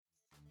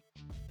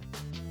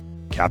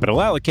Capital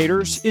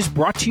Allocators is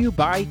brought to you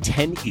by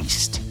 10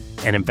 East,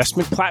 an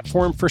investment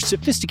platform for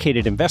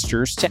sophisticated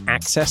investors to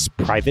access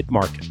private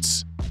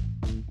markets.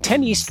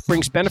 10 East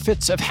brings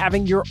benefits of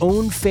having your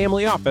own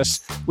family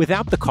office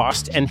without the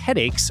cost and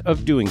headaches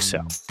of doing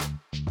so.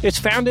 It's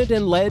founded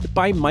and led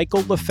by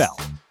Michael LaFell,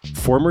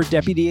 former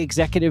Deputy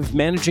Executive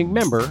Managing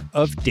Member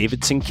of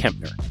Davidson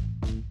Kempner.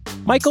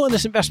 Michael and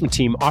his investment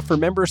team offer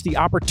members the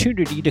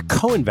opportunity to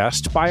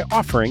co-invest by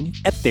offering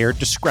at their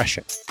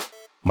discretion.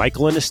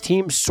 Michael and his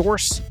team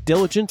source,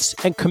 diligence,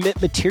 and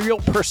commit material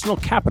personal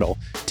capital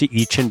to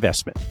each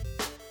investment.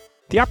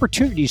 The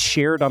opportunities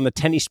shared on the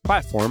 10 East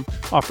platform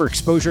offer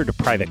exposure to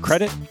private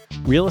credit,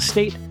 real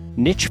estate,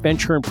 niche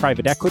venture and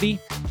private equity,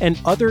 and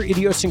other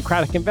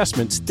idiosyncratic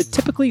investments that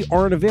typically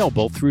aren't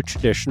available through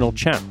traditional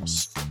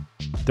channels.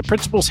 The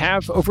principals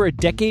have over a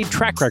decade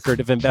track record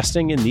of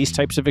investing in these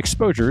types of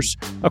exposures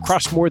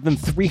across more than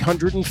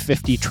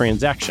 350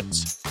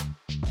 transactions.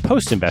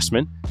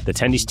 Post-investment, the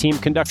 10 East team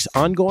conducts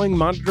ongoing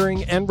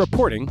monitoring and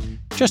reporting,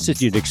 just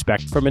as you'd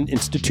expect from an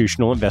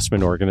institutional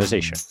investment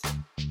organization.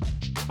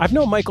 I've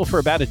known Michael for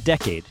about a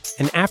decade,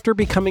 and after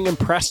becoming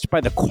impressed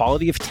by the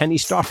quality of 10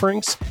 East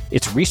offerings,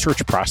 its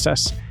research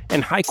process,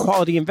 and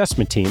high-quality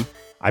investment team,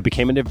 I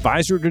became an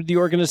advisor to the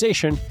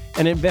organization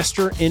and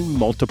investor in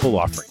multiple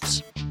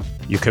offerings.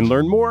 You can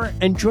learn more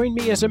and join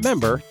me as a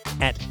member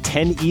at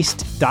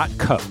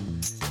 10east.co.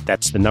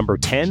 That's the number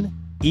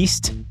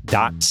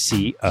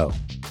 10east.co.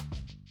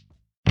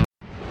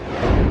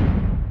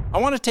 I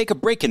want to take a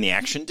break in the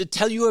action to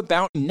tell you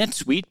about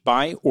NetSuite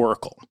by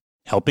Oracle,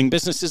 helping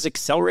businesses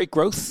accelerate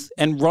growth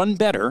and run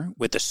better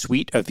with a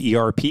suite of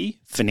ERP,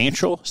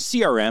 financial,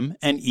 CRM,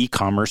 and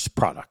e-commerce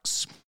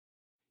products.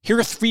 Here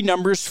are three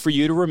numbers for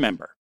you to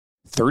remember: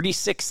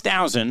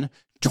 36,000,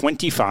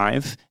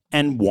 25,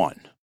 and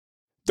 1.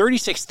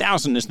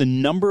 36,000 is the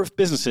number of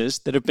businesses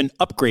that have been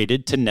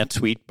upgraded to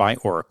NetSuite by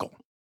Oracle.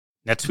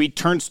 NetSuite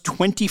turns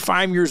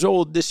 25 years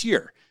old this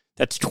year.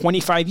 That's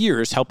 25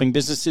 years helping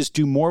businesses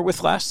do more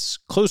with less,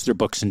 close their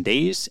books in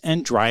days,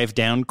 and drive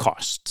down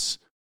costs.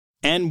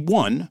 And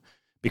 1,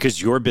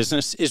 because your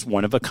business is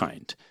one of a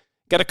kind.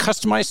 Get a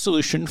customized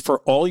solution for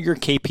all your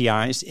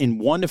KPIs in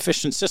one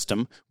efficient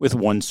system with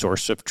one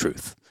source of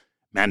truth.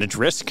 Manage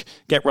risk,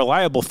 get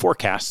reliable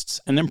forecasts,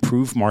 and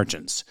improve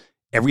margins.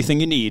 Everything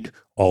you need,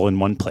 all in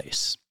one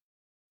place.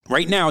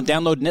 Right now,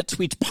 download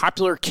NetSuite's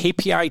popular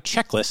KPI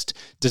checklist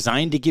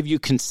designed to give you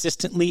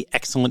consistently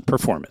excellent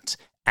performance,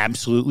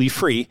 absolutely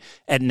free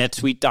at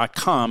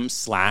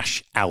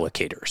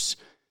netsuite.com/allocators.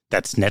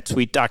 That's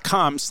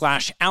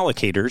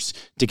netsuite.com/allocators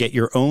to get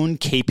your own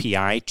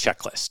KPI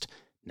checklist.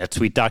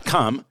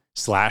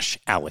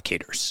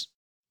 netsuite.com/allocators.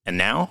 And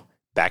now,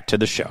 back to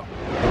the show.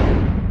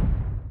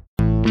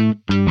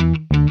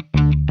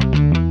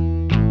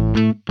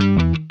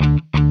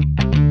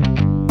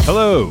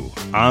 Hello,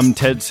 I'm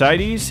Ted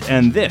Seides,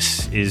 and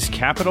this is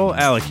Capital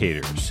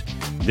Allocators.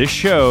 This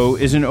show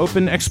is an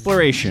open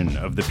exploration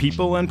of the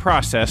people and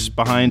process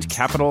behind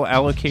capital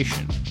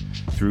allocation.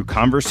 Through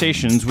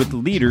conversations with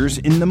leaders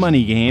in the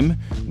money game,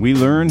 we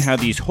learn how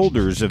these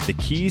holders of the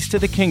keys to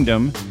the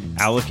kingdom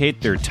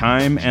allocate their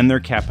time and their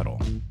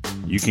capital.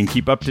 You can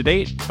keep up to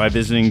date by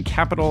visiting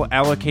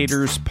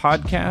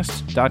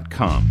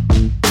capitalallocatorspodcast.com.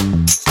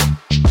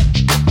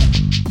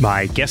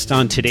 My guest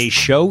on today's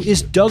show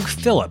is Doug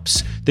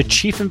Phillips, the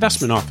Chief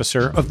Investment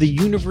Officer of the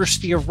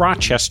University of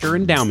Rochester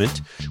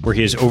Endowment, where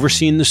he has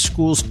overseen the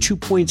school's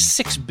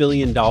 $2.6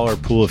 billion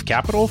pool of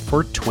capital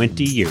for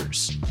 20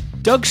 years.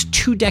 Doug's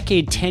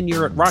 2-decade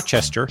tenure at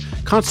Rochester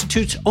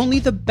constitutes only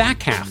the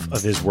back half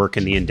of his work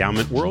in the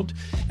endowment world,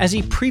 as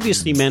he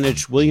previously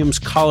managed Williams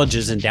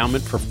College's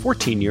endowment for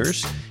 14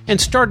 years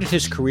and started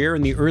his career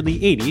in the early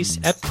 80s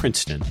at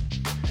Princeton.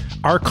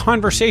 Our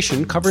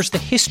conversation covers the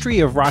history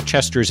of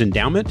Rochester's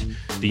endowment,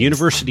 the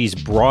university's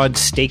broad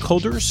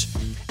stakeholders,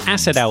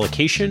 asset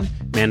allocation,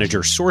 manager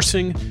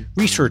sourcing,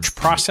 research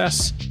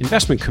process,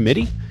 investment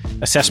committee,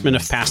 assessment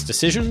of past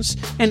decisions,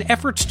 and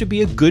efforts to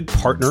be a good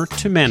partner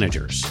to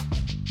managers.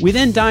 We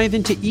then dive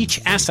into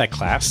each asset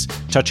class,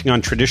 touching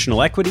on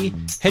traditional equity,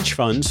 hedge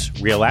funds,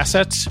 real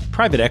assets,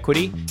 private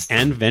equity,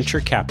 and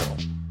venture capital.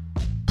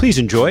 Please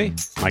enjoy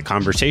my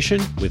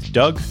conversation with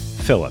Doug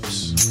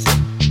Phillips.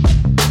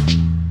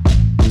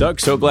 Doug,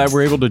 so glad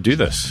we're able to do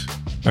this.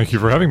 Thank you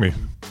for having me.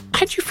 How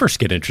did you first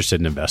get interested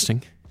in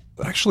investing?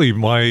 Actually,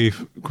 my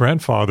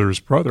grandfather's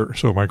brother,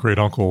 so my great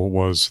uncle,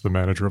 was the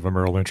manager of a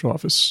Merrill Lynch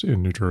office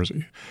in New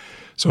Jersey.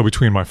 So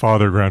between my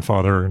father,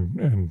 grandfather,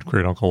 and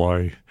great uncle,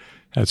 I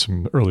had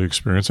some early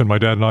experience. And my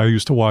dad and I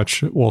used to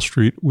watch Wall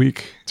Street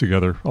Week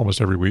together almost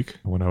every week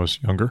when I was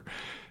younger.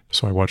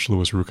 So I watched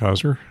Louis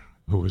Rukeyser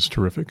who was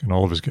terrific, and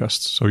all of his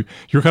guests. So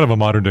you're kind of a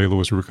modern-day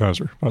Louis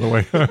Rukeyser, by the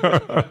way.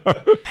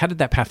 How did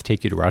that path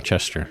take you to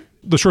Rochester?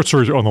 The short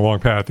story on the long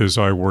path is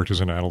I worked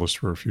as an analyst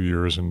for a few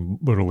years and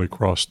literally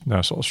crossed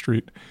Nassau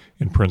Street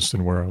in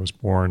Princeton, where I was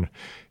born,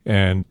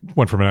 and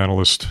went from an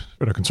analyst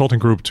at a consulting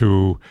group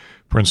to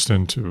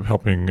Princeton to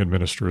helping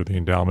administer the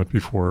endowment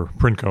before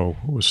Printco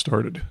was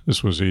started.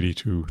 This was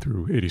 82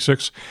 through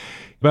 86.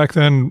 Back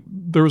then,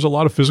 there was a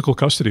lot of physical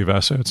custody of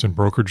assets and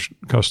brokerage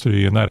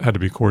custody, and that had to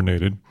be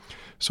coordinated.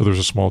 So there was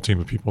a small team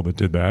of people that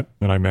did that,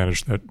 and I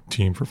managed that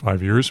team for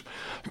 5 years.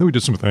 Then we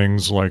did some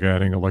things like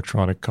adding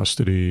electronic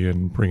custody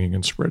and bringing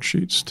in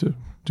spreadsheets to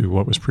do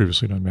what was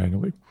previously done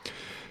manually.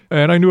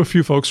 And I knew a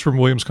few folks from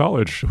Williams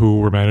College who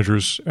were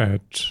managers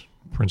at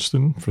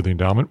Princeton for the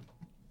endowment.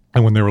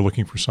 And when they were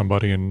looking for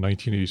somebody in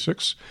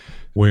 1986,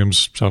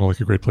 Williams sounded like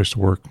a great place to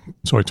work.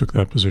 So I took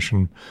that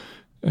position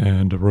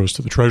and rose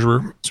to the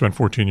treasurer, spent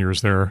 14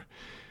 years there,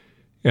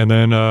 and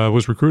then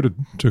was recruited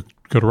to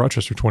go to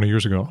Rochester 20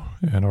 years ago.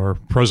 And our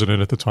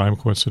president at the time,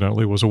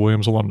 coincidentally, was a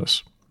Williams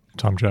alumnus,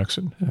 Tom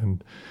Jackson.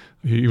 And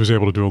he was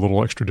able to do a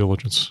little extra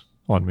diligence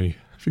on me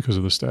because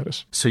of the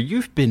status. So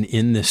you've been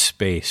in this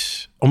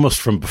space almost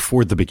from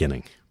before the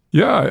beginning.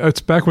 Yeah,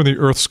 it's back when the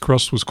Earth's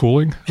crust was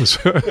cooling.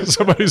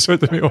 Somebody said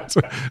to me once,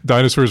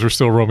 dinosaurs were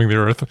still roaming the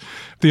Earth.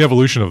 The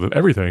evolution of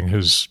everything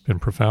has been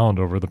profound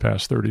over the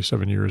past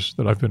 37 years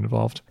that I've been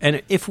involved.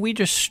 And if we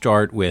just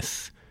start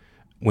with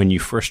when you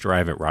first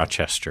arrived at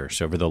Rochester,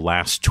 so over the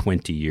last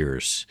 20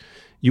 years,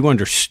 you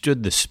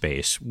understood the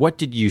space. What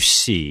did you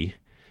see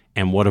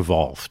and what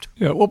evolved?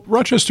 Yeah, well,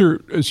 Rochester,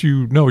 as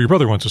you know, your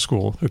brother went to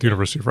school at the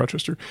University of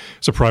Rochester.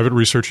 It's a private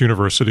research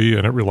university,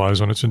 and it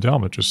relies on its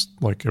endowment, just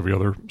like every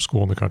other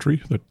school in the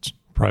country that's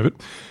private.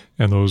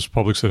 And those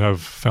publics that have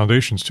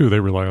foundations, too,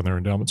 they rely on their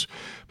endowments.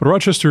 But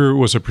Rochester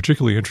was a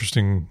particularly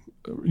interesting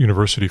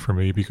university for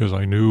me because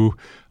I knew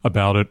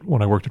about it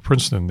when I worked at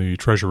Princeton. The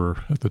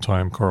treasurer at the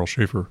time, Carl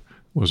Schaefer,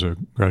 was a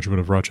graduate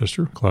of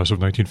Rochester, class of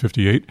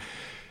 1958.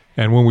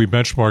 And when we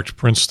benchmarked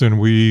Princeton,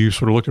 we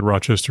sort of looked at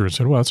Rochester and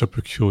said, well, that's a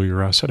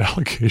peculiar asset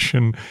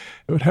allocation.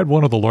 It had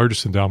one of the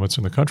largest endowments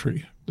in the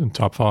country, in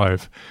top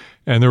 5.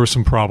 And there were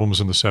some problems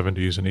in the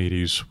 70s and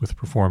 80s with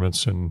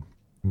performance and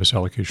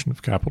misallocation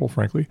of capital,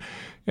 frankly.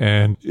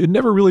 And it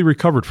never really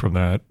recovered from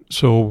that.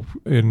 So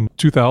in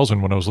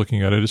 2000, when I was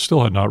looking at it, it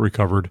still had not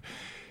recovered.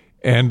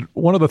 And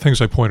one of the things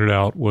I pointed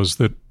out was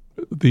that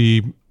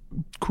the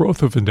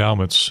growth of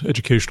endowments,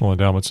 educational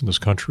endowments in this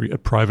country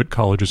at private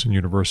colleges and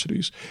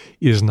universities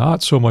is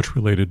not so much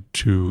related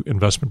to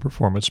investment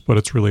performance, but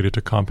it's related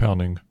to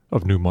compounding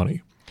of new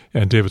money.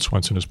 And David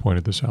Swenson has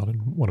pointed this out in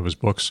one of his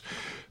books.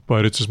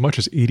 But it's as much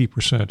as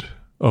 80%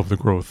 of the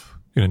growth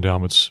in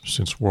endowments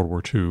since World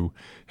War II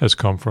has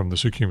come from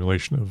this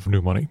accumulation of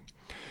new money.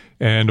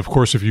 And of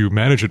course, if you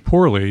manage it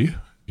poorly,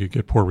 you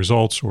get poor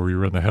results or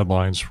you're in the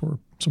headlines for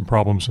some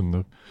problems in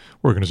the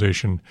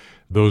organization,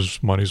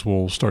 those monies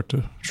will start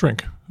to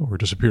shrink or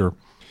disappear.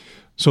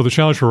 So the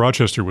challenge for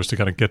Rochester was to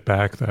kind of get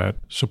back that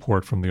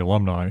support from the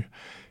alumni.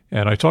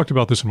 And I talked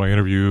about this in my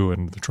interview,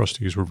 and the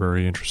trustees were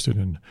very interested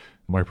in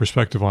my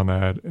perspective on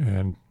that.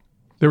 And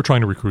they were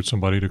trying to recruit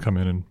somebody to come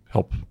in and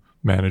help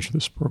manage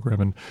this program.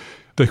 And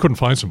they couldn't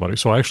find somebody.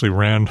 So I actually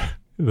ran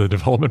the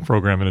development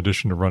program in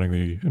addition to running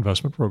the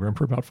investment program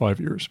for about 5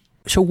 years.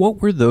 So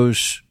what were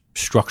those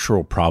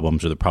structural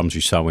problems or the problems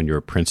you saw when you were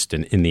at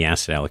Princeton in the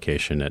asset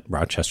allocation at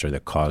Rochester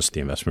that caused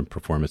the investment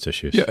performance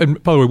issues? Yeah,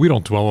 and by the way, we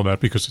don't dwell on that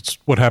because it's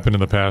what happened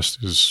in the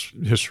past is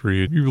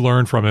history. You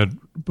learn from it,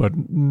 but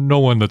no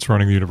one that's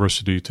running the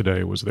university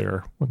today was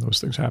there when those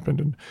things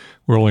happened. And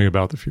we're only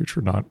about the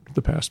future, not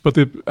the past. But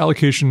the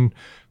allocation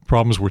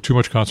problems were too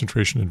much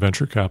concentration in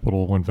venture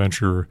capital when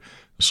venture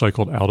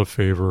cycled out of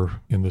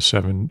favor in the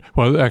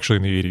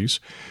 80s.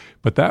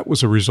 But that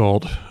was a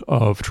result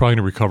of trying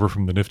to recover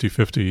from the Nifty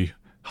 50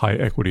 high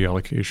equity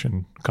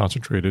allocation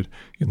concentrated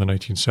in the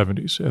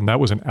 1970s. And that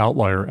was an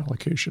outlier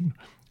allocation.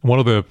 And one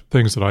of the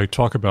things that I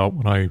talk about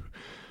when I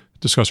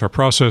discuss our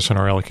process and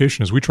our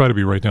allocation is we try to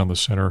be right down the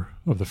center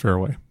of the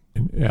fairway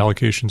in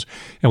allocations,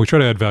 and we try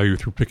to add value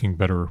through picking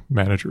better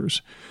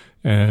managers.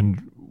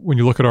 And when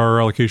you look at our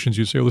allocations,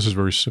 you say, oh, this is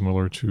very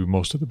similar to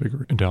most of the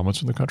bigger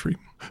endowments in the country.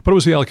 But it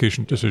was the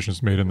allocation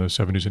decisions made in the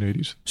 70s and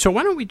 80s. So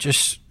why don't we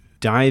just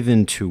dive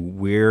into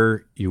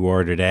where you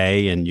are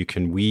today, and you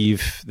can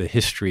weave the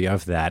history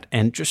of that,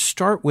 and just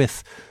start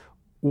with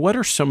what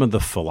are some of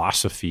the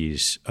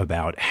philosophies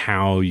about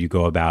how you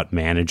go about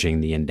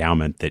managing the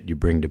endowment that you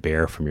bring to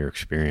bear from your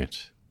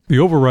experience? The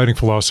overriding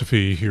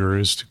philosophy here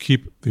is to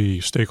keep the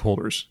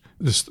stakeholders,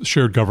 this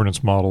shared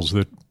governance models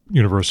that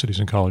universities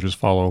and colleges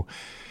follow.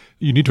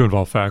 You need to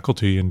involve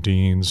faculty and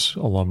deans,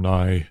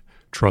 alumni,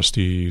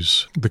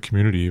 trustees, the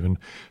community even,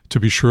 to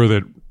be sure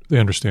that they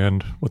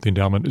understand what the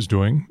endowment is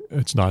doing.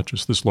 It's not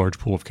just this large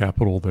pool of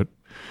capital that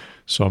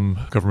some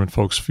government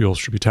folks feel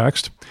should be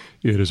taxed.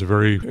 It is a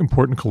very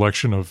important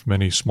collection of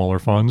many smaller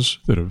funds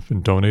that have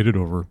been donated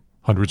over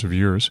hundreds of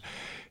years,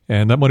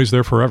 and that money's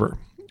there forever.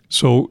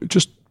 So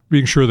just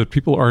being sure that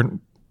people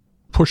aren't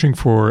pushing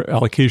for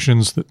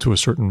allocations to a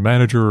certain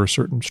manager or a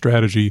certain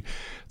strategy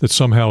that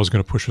somehow is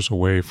going to push us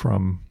away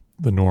from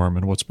the norm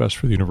and what's best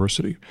for the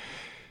university.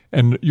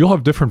 And you'll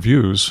have different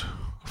views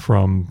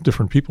from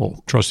different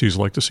people. Trustees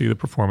like to see the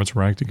performance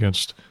ranked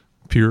against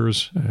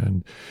peers,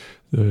 and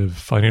the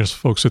finance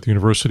folks at the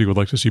university would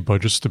like to see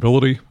budget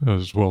stability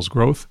as well as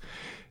growth.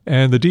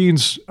 And the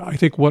deans, I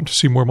think, want to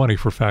see more money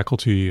for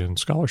faculty and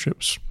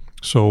scholarships.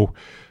 So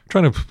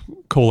trying to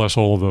coalesce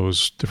all of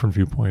those different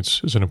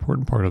viewpoints is an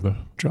important part of the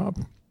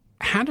job.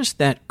 How does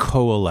that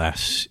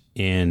coalesce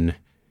in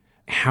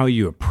how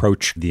you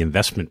approach the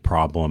investment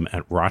problem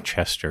at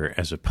Rochester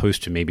as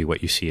opposed to maybe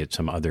what you see at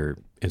some other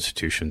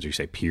institutions, you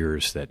say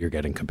peers, that you're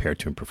getting compared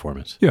to in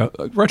performance? Yeah,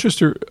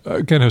 Rochester,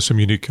 again, has some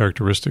unique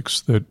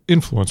characteristics that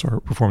influence our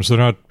performance. They're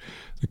not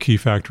the key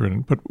factor in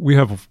it, but we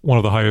have one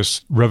of the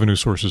highest revenue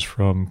sources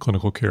from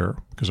clinical care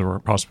because of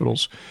our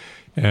hospitals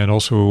and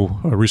also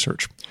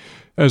research.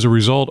 As a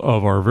result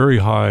of our very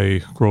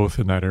high growth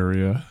in that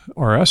area,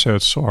 our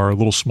assets are a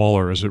little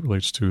smaller as it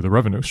relates to the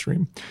revenue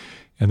stream,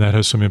 and that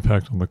has some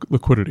impact on the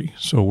liquidity.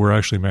 So we're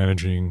actually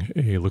managing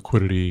a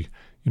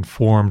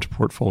liquidity-informed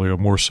portfolio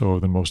more so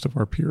than most of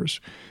our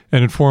peers.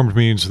 And informed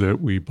means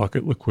that we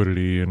bucket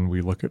liquidity and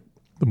we look at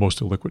the most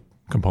illiquid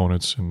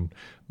components and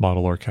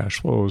model our cash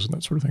flows and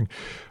that sort of thing.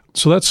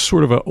 So that's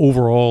sort of an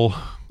overall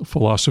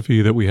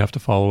philosophy that we have to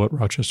follow at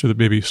Rochester, that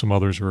maybe some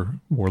others are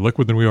more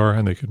liquid than we are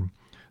and they can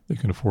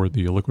afford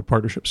the liquid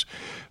partnerships.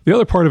 The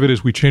other part of it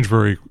is we change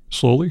very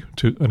slowly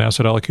to an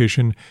asset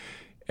allocation,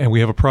 and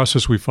we have a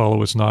process we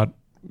follow. It's not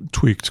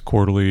tweaked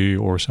quarterly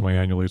or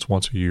semi-annually. It's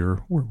once a year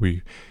where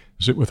we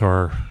sit with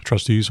our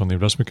trustees on the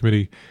investment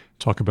committee,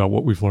 talk about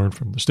what we've learned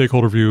from the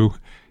stakeholder view,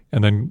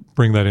 and then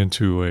bring that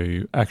into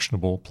a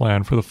actionable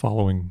plan for the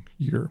following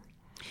year.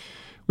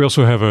 We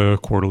also have a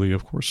quarterly,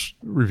 of course,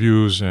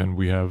 reviews, and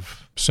we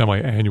have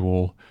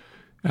semi-annual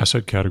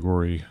asset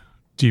category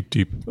deep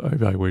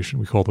evaluation.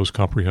 We call those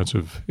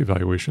comprehensive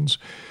evaluations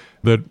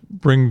that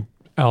bring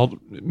out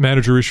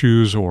manager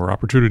issues or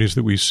opportunities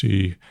that we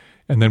see,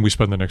 and then we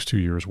spend the next 2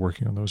 years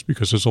working on those.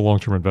 Because as a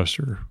long-term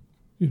investor,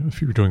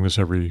 if you're doing this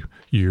every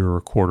year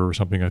or quarter or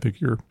something, I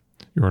think you're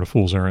on a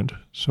fool's errand.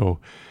 So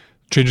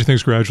changing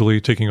things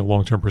gradually, taking a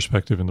long-term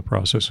perspective in the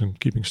process, and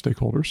keeping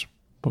stakeholders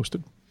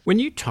posted. When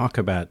you talk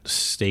about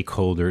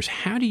stakeholders,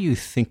 how do you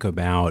think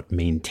about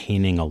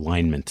maintaining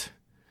alignment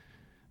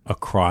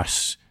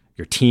across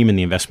your team and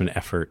the investment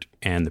effort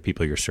and the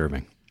people you're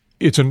serving?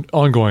 It's an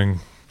ongoing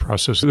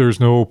process. There's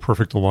no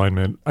perfect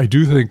alignment. I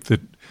do think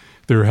that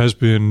there has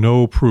been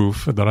no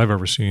proof that I've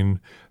ever seen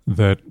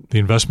that the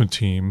investment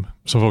team,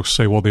 some folks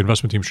say, well, the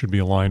investment team should be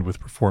aligned with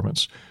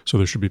performance. So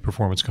there should be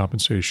performance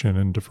compensation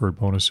and deferred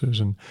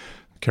bonuses and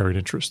carried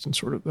interest and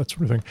that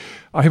sort of thing.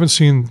 I haven't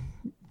seen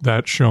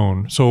that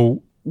shown.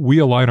 So we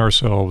align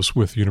ourselves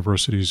with the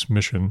university's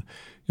mission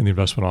in the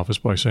investment office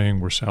by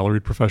saying we're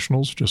salaried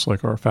professionals, just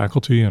like our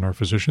faculty and our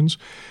physicians.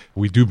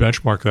 We do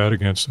benchmark that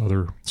against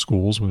other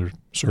schools with their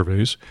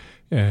surveys.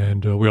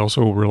 And we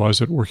also realize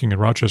that working in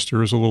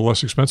Rochester is a little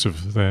less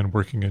expensive than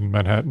working in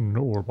Manhattan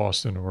or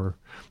Boston or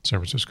San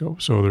Francisco.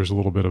 So there's a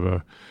little bit of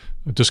a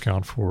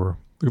discount for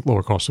the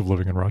lower cost of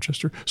living in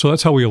Rochester. So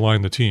that's how we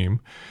align the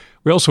team.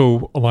 We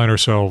also align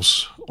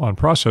ourselves on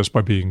process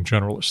by being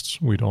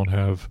generalists. We don't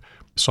have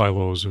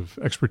silos of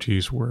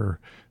expertise where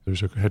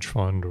there's a hedge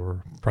fund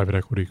or private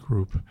equity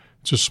group.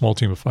 It's just a small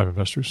team of 5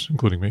 investors,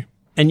 including me.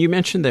 And you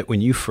mentioned that when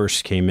you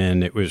first came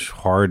in, it was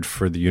hard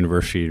for the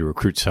university to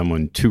recruit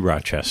someone to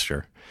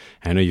Rochester.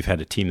 I know you've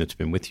had a team that's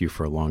been with you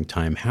for a long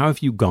time. How have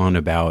you gone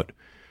about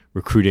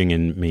recruiting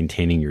and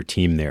maintaining your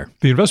team there?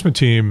 The investment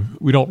team,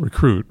 we don't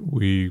recruit.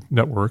 We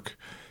network.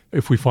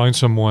 If we find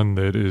someone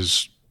that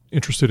is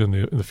interested in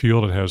the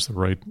field and has the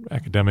right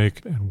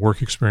academic and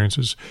work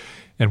experiences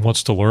and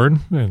wants to learn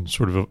and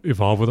sort of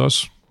evolve with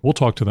us, we'll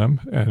talk to them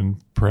and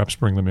perhaps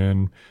bring them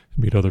in,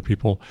 meet other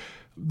people.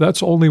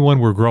 That's only when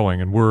we're growing,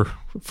 and we're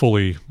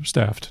fully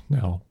staffed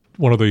now.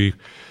 One of the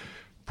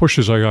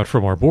pushes I got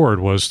from our board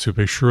was to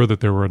make sure that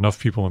there were enough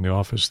people in the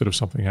office that if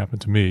something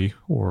happened to me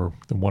or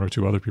the 1 or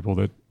 2 other people,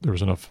 that there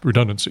was enough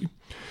redundancy.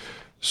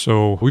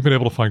 So we've been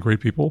able to find great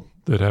people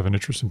that have an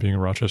interest in being in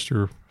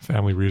Rochester,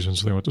 family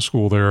reasons. They went to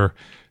school there.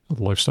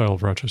 The lifestyle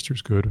of Rochester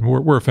is good. And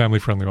we're a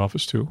family-friendly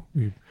office, too.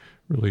 We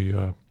really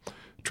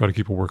try to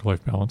keep a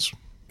work-life balance.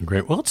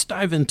 Great. Well, let's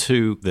dive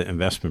into the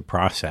investment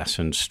process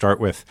and start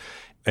with,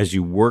 as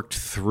you worked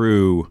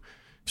through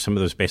some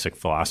of those basic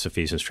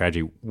philosophies and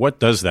strategy, what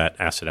does that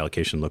asset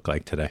allocation look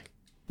like today?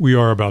 We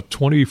are about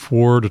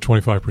 24 to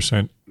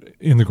 25%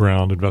 in the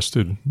ground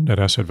invested net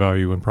asset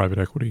value in private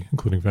equity,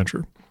 including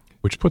venture,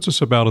 which puts us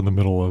about in the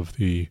middle of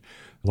the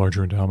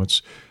larger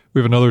endowments. We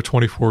have another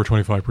 24 or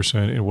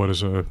 25% in what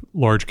is a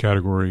large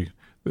category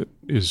that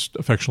is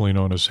affectionately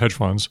known as hedge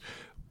funds,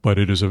 but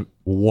it is a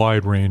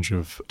wide range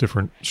of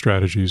different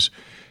strategies.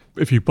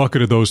 If you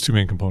bucketed those 2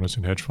 main components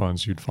in hedge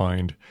funds, you'd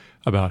find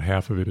about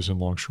half of it is in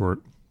long-short,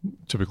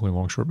 typically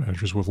long-short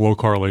managers with low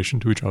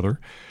correlation to each other.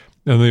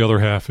 And the other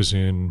half is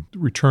in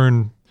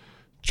return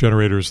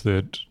generators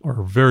that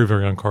are very,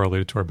 very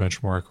uncorrelated to our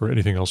benchmark or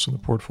anything else in the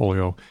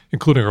portfolio,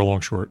 including our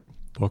long-short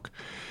book.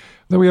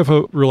 Then we have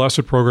a real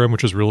asset program,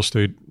 which is real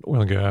estate,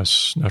 oil and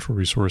gas, natural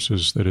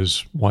resources, that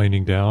is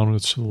winding down.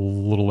 It's a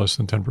little less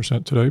than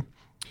 10% today.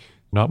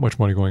 Not much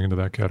money going into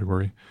that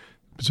category.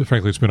 So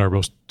frankly, it's been our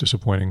most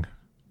disappointing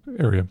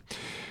area.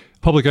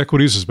 Public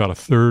equities is about a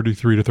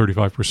 33 to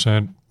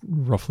 35%,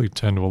 roughly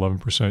 10 to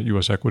 11%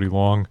 U.S. equity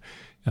long,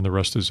 and the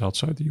rest is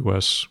outside the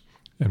U.S.,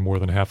 and more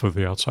than half of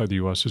the outside the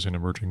U.S. is in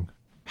emerging.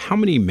 How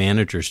many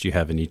managers do you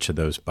have in each of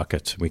those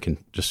buckets? We can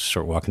just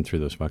start walking through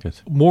those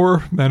buckets.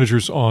 More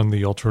managers on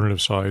the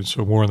alternative side,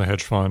 so more on the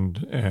hedge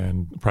fund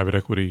and private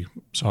equity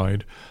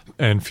side,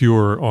 and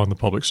fewer on the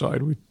public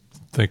side. We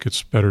think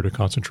it's better to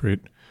concentrate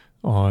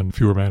on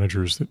fewer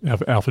managers that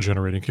have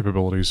alpha-generating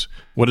capabilities.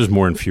 What does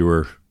more and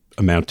fewer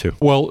amount to?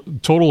 Well,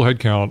 total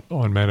headcount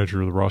on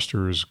manager, the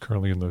roster is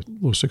currently in the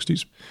low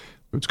 60s.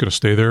 It's going to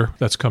stay there.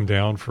 That's come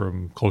down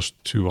from close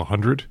to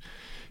 100.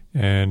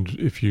 And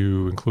if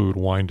you include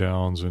wind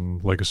downs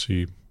and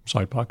legacy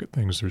side pocket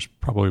things, there's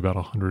probably about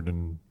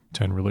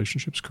 110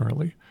 relationships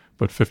currently,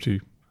 but 50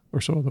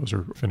 or so of those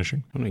are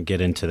finishing. I'm going to get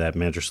into that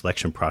manager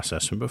selection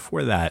process. And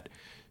before that,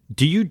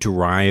 do you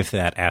derive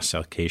that asset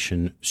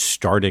allocation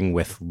starting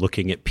with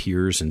looking at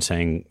peers and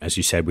saying, as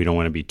you said, we don't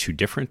want to be too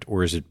different,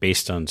 or is it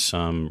based on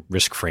some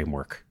risk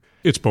framework?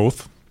 It's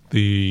both.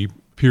 The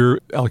peer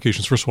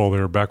allocations, first of all,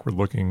 they're a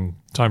backward-looking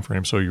time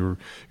frame, so you're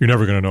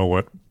never going to know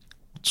what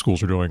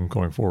schools are doing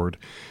going forward.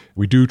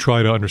 We do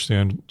try to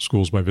understand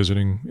schools by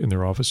visiting in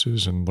their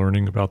offices and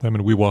learning about them,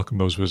 and we welcome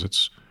those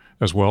visits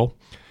as well.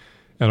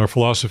 And our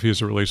philosophy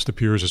as it relates to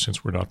peers is,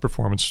 since we're not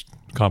performance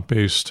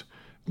comp-based,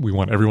 we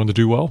want everyone to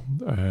do well,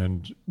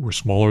 and we're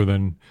smaller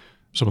than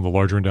some of the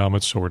larger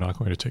endowments, so we're not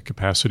going to take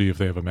capacity if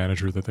they have a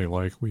manager that they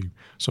like. We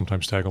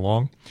sometimes tag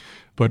along.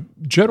 But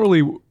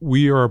generally,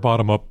 we are a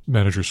bottom-up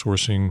manager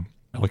sourcing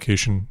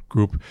allocation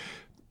group.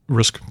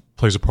 Risk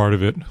plays a part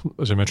of it.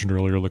 As I mentioned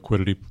earlier,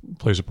 liquidity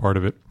plays a part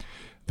of it.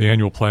 The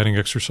annual planning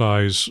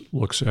exercise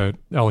looks at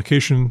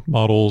allocation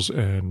models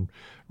and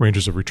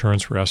ranges of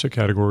returns for asset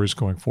categories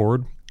going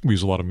forward. We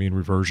use a lot of mean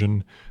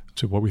reversion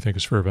to what we think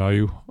is fair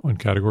value on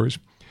categories.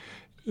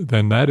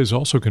 Then that is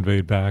also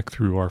conveyed back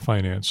through our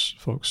finance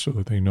folks so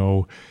that they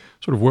know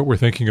sort of what we're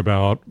thinking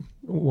about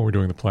when we're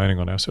doing the planning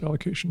on asset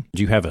allocation.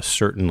 Do you have a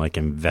certain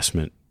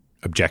investment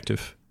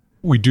objective?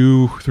 We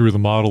do, through the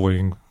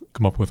modeling,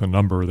 come up with a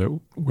number that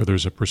where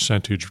there's a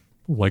percentage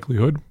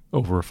likelihood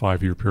over a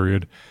 5-year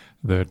period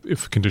that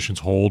if conditions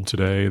hold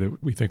today,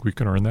 that we think we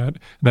can earn that. And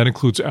that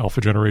includes alpha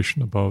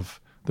generation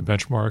above the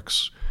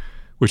benchmarks,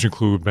 which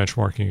include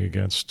benchmarking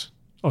against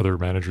other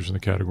managers in the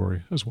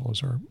category, as well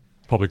as our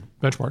public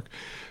benchmark.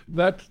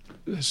 That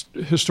has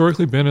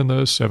historically been in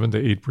the 7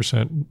 to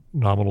 8%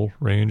 nominal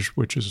range,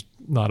 which is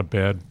not a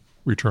bad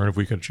return if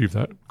we can achieve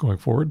that going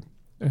forward.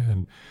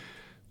 And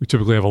we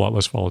typically have a lot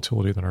less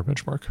volatility than our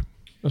benchmark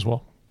as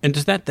well. And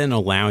does that then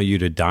allow you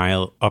to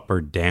dial up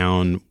or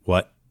down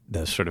what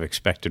the sort of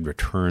expected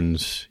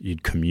returns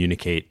you'd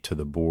communicate to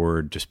the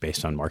board just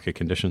based on market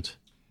conditions?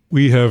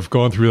 We have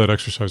gone through that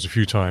exercise a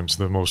few times.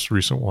 The most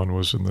recent one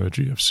was in the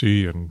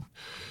GFC, and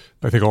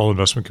I think all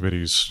investment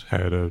committees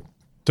had a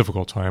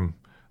difficult time.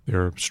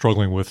 They're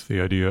struggling with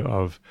the idea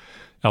of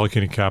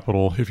allocating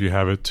capital, if you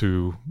have it,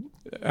 to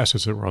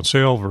assets that were on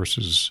sale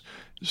versus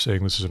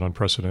saying this is an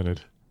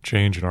unprecedented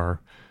change in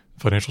our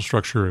financial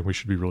structure and we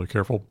should be really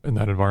careful in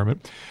that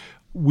environment.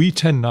 We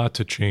tend not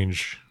to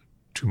change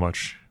too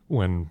much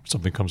when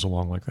something comes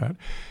along like that.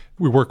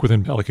 We work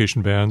within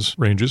allocation bands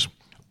ranges,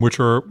 which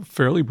are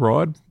fairly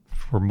broad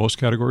for most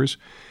categories.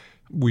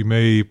 We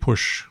may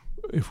push,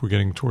 if we're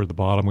getting toward the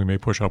bottom, we may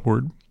push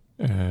upward,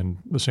 and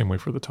the same way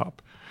for the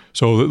top.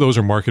 So those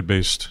are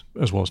market-based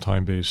as well as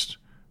time-based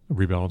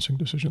rebalancing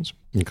decisions.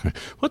 Okay.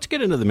 Let's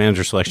get into the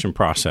manager selection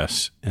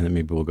process, and then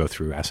maybe we'll go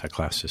through asset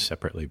classes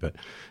separately. But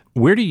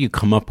where do you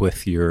come up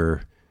with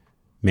your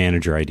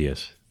manager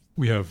ideas?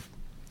 We have,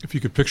 if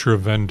you could picture a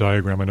Venn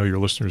diagram, I know your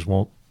listeners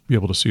won't be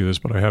able to see this,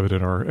 but I have it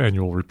in our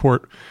annual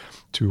report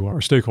to our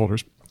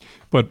stakeholders.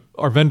 But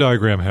our Venn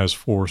diagram has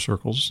 4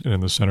 circles, and in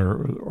the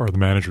center are the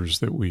managers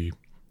that we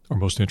are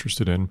most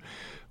interested in.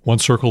 One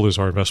circle is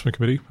our investment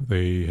committee.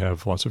 They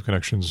have lots of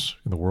connections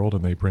in the world,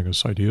 and they bring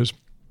us ideas.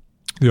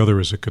 The other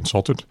is a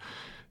consultant.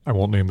 I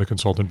won't name the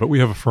consultant, but we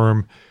have a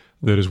firm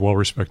that is well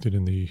respected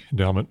in the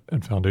endowment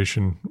and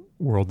foundation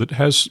world that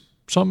has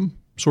some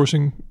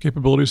sourcing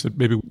capabilities that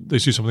maybe they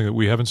see something that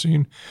we haven't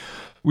seen.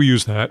 We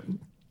use that.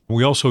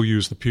 We also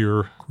use the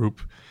peer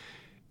group.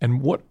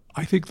 And what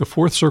I think the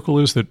 4th circle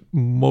is that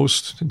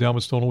most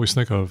endowments don't always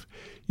think of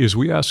is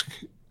we ask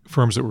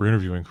firms that we're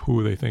interviewing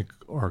who they think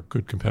are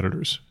good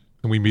competitors,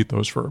 and we meet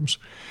those firms.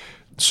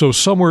 So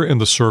somewhere in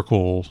the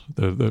circle,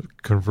 the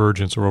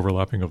convergence or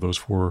overlapping of those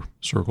 4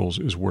 circles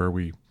is where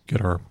we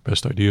get our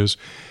best ideas.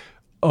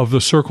 Of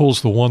the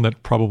circles, the one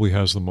that probably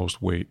has the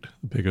most weight,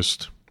 the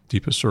biggest,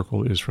 deepest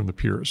circle, is from the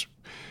peers.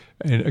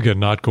 And again,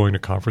 not going to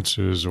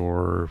conferences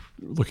or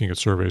looking at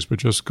surveys, but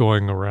just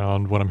going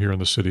around when I'm here in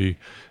the city,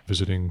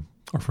 visiting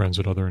our friends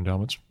at other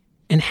endowments.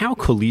 And how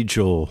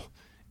collegial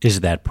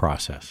is that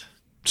process?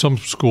 Some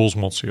schools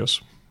won't see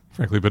us,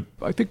 frankly, but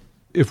I think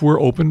if we're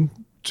open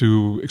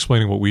to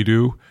explaining what we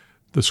do,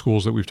 the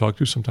schools that we've talked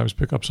to sometimes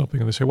pick up something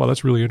and they say, wow,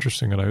 that's really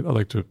interesting, and I'd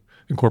like to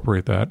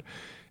incorporate that.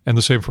 And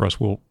the same for us.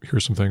 We'll hear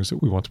some things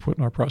that we want to put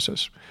in our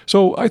process.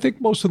 So I think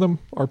most of them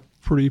are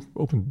pretty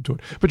open to it.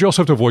 But you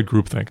also have to avoid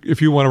groupthink.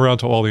 If you went around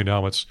to all the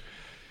endowments,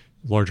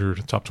 larger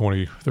top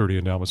 20, 30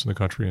 endowments in the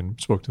country, and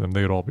spoke to them,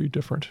 they'd all be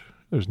different.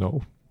 There's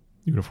no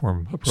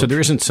uniform approach. So there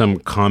isn't some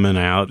common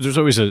there's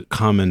always a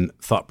common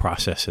thought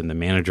process in the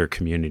manager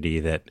community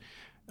that,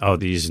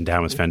 these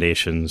endowments,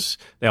 foundations,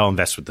 they all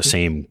invest with the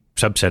same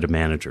subset of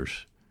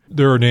managers.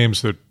 There are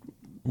names that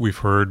we've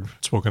heard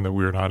spoken that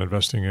we're not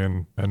investing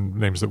in, and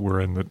names that we're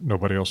in that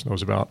nobody else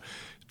knows about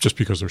just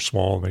because they're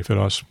small and they fit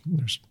us.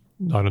 There's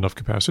not enough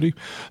capacity.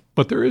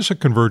 But there is a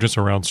convergence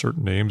around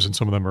certain names, and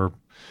some of them are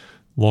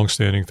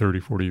longstanding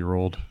 30,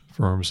 40-year-old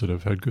firms that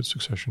have had good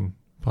succession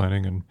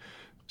planning, and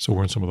so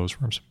we're in some of those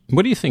firms.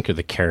 What do you think are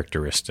the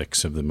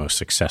characteristics of the most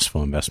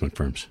successful investment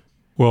firms?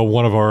 Well,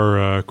 one of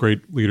our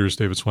great leaders,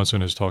 David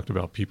Swenson, has talked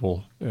about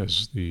people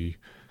as the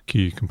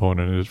key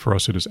component. And for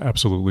us, it is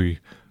absolutely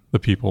the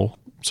people.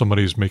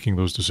 Somebody's making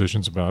those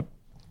decisions about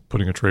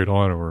putting a trade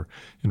on or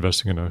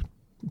investing in a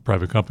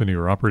private company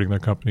or operating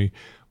that company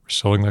or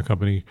selling that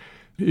company.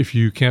 If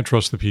you can't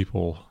trust the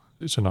people,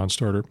 it's a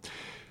non-starter.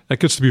 That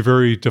gets to be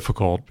very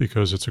difficult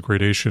because it's a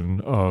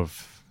gradation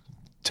of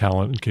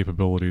talent and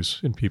capabilities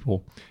in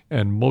people,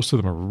 and most of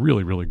them are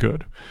really, really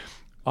good.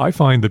 I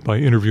find that by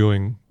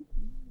interviewing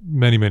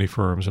many, many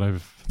firms, and I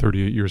have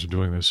 38 years of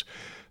doing this,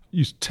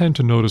 you tend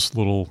to notice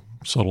little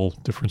subtle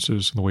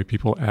differences in the way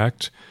people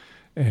act,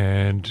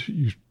 and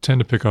you tend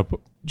to pick up,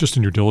 just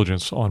in your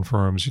diligence on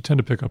firms, you tend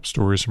to pick up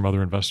stories from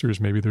other investors.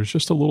 Maybe there's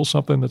just a little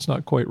something that's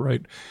not quite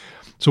right.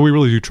 So we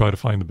really do try to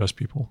find the best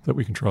people that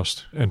we can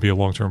trust and be a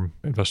long-term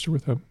investor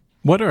with them.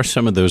 What are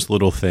some of those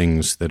little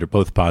things that are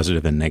both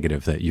positive and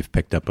negative that you've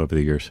picked up over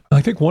the years?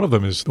 I think one of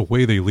them is the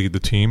way they lead the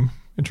team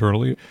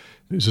internally.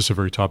 Is this a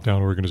very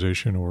top-down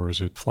organization, or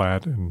is it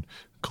flat and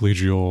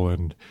collegial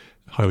and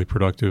highly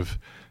productive?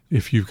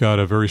 If you've got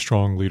a very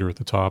strong leader at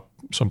the top,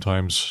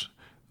 sometimes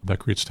that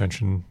creates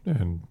tension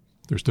and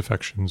there's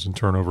defections and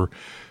turnover.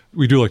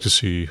 We do like to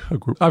see a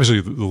group.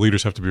 Obviously, the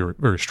leaders have to be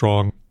very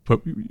strong,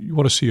 but you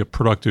want to see a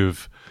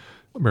productive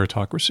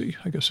meritocracy,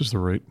 I guess is the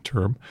right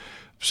term.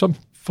 Some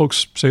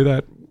folks say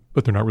that,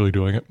 but they're not really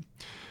doing it.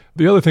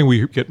 The other thing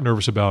we get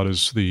nervous about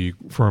is the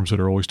firms that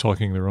are always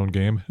talking their own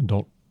game and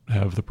don't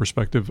have the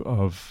perspective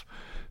of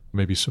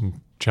maybe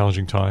some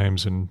challenging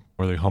times, and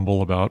are they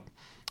humble about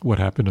what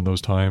happened in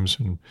those times,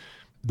 and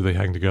do they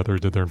hang together?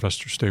 Did their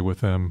investors stay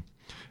with them?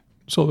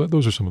 So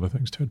those are some of the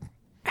things, Ted.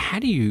 How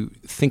do you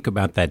think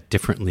about that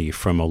differently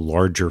from a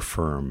larger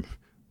firm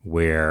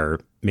where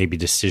maybe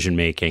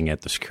decision-making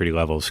at the security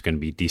level is going to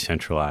be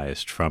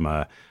decentralized from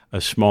a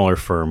smaller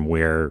firm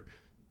where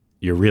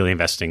you're really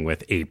investing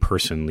with a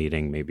person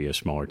leading maybe a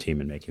smaller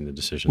team and making the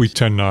decisions? We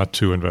tend not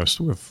to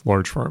invest with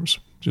large firms,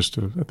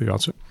 at the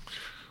outset.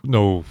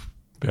 No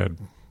bad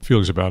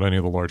feelings about any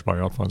of the large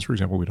buyout funds, for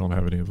example. We don't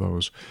have any of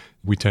those.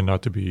 We tend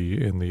not to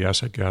be in the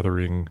asset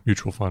gathering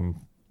mutual fund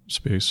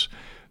space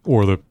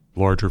or the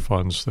larger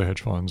funds, the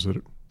hedge funds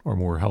that are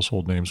more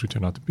household names. We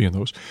tend not to be in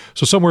those.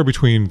 So somewhere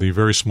between the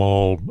very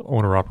small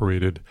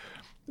owner-operated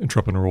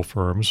entrepreneurial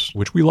firms,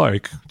 which we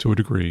like to a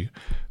degree,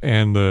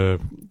 and the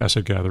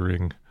asset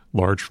gathering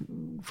large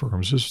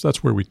firms,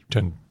 that's where we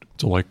tend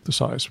to like the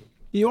size.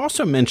 You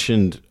also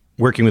mentioned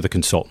working with a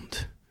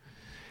consultant.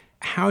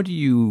 How do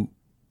you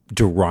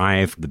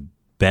derive the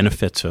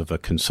benefits of a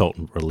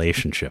consultant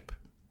relationship?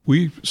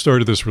 We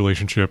started this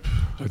relationship,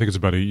 I think it's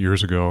about 8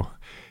 years ago,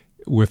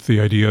 with the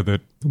idea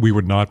that we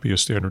would not be a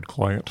standard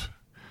client.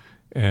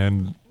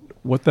 And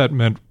what that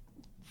meant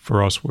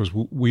for us was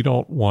we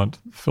don't want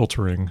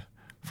filtering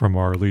from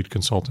our lead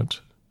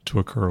consultant to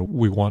occur.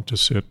 We want to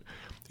sit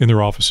in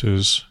their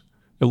offices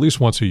at least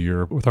once a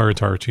year with our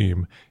entire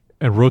team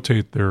and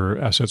rotate their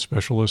asset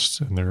specialists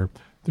and their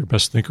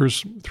best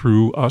thinkers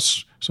through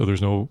us. So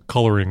there's no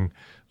coloring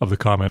of the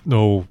comment,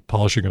 no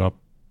polishing it up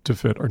to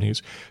fit our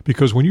needs.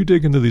 Because when you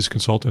dig into these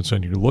consultants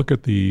and you look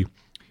at the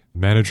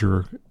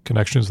manager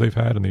connections they've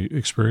had and the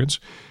experience,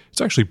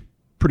 it's actually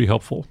pretty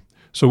helpful.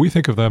 So we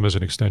think of them as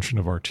an extension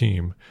of our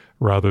team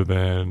rather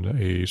than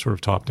a sort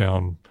of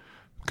top-down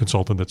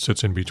consultant that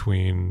sits in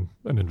between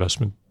an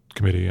investment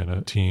committee and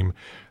a team.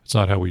 It's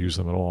not how we use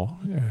them at all.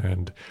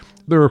 And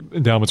there are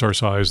endowments our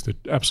size that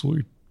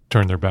absolutely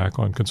turn their back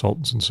on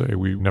consultants and say,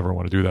 we never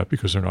want to do that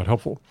because they're not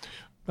helpful.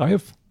 I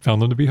have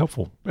found them to be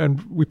helpful.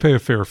 And we pay a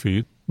fair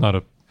fee, not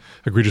a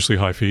egregiously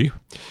high fee.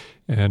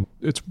 And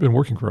it's been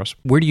working for us.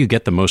 Where do you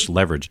get the most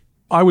leverage?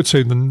 I would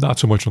say not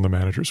so much on the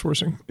manager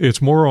sourcing.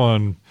 It's more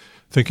on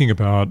thinking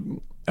about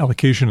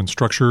allocation and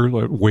structure,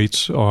 like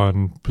weights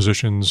on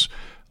positions,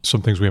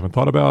 some things we haven't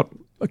thought about.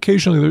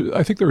 Occasionally,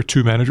 I think there are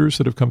 2 managers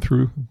that have come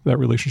through that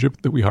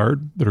relationship that we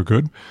hired that are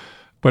good.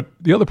 But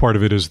the other part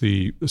of it is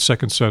the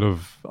second set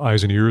of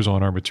eyes and ears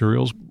on our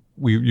materials.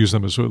 We use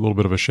them as a little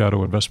bit of a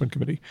shadow investment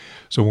committee.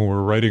 So when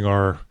we're writing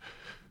our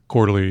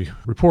quarterly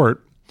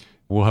report,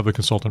 we'll have the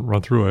consultant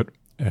run through it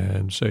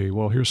and say,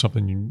 well, here's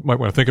something you might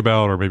want to think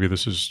about, or maybe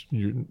this is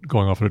you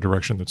going off in a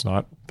direction that's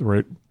not the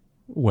right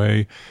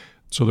way.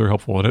 So they're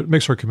helpful. And it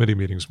makes our committee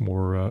meetings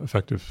more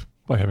effective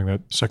by having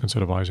that second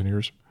set of eyes and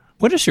ears.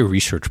 What does your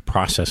research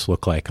process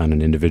look like on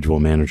an individual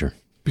manager?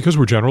 Because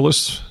we're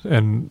generalists,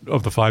 and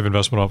of the 5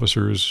 investment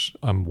officers,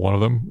 I'm one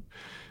of them,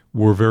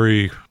 we're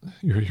very,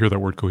 you hear that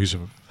word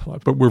cohesive a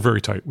lot, but we're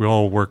very tight. We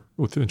all work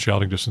within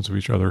shouting distance of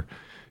each other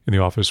in the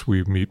office.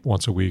 We meet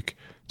once a week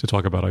to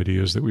talk about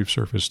ideas that we've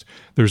surfaced.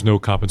 There's no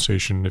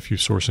compensation if you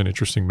source an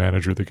interesting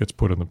manager that gets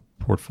put in the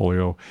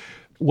portfolio.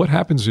 What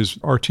happens is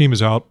our team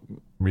is out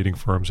meeting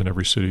firms in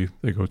every city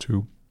they go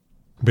to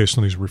based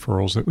on these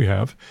referrals that we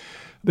have.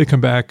 They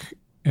come back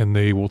and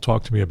they will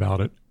talk to me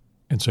about it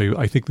and say,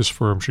 I think this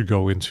firm should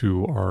go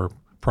into our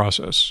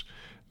process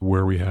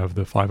where we have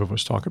the 5 of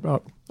us talk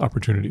about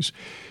opportunities.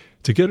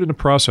 To get in the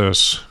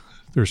process,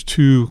 there's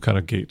 2 kind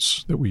of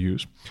gates that we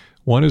use.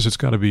 One is it's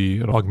got to be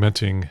an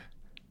augmenting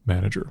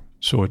manager.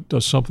 So it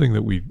does something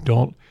that we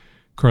don't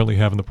currently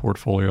have in the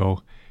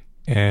portfolio,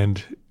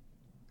 and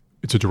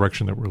it's a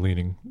direction that we're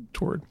leaning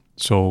toward.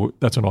 So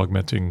that's an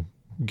augmenting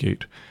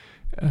gate.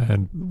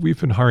 And we've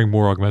been hiring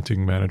more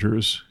augmenting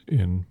managers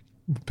in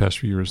the past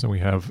few years than we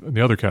have in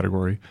the other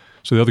category.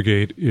 So the other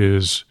gate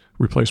is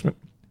replacement.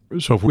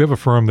 So if we have a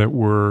firm that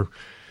we're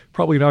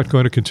probably not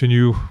going to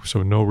continue,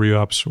 so no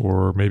re-ups,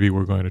 or maybe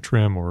we're going to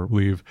trim or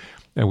leave,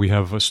 and we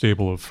have a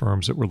stable of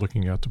firms that we're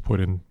looking at to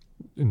put in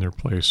their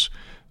place.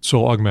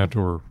 So augment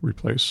or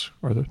replace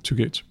are the 2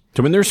 gates.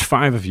 So when there's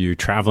 5 of you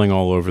traveling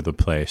all over the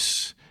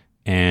place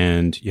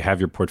and you have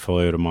your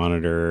portfolio to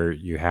monitor,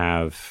 you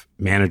have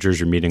managers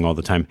you're meeting all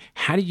the time,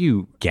 how do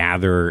you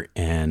gather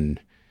and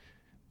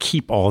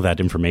keep all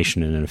that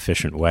information in an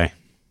efficient way?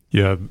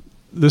 Yeah,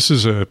 this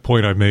is a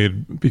point I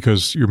made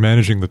because you're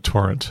managing the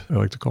torrent, I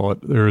like to call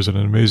it. There is an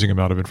amazing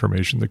amount of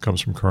information that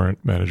comes from current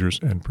managers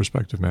and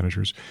prospective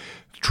managers.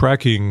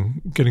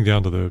 Tracking, getting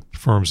down to the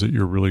firms that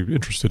you're really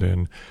interested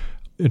in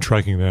and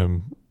tracking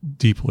them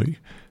deeply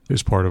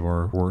is part of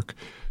our work.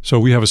 So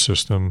we have a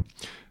system.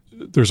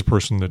 There's a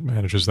person that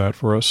manages that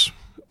for us.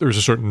 There's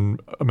a certain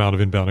amount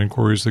of inbound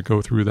inquiries that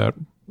go through that.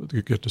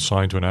 They get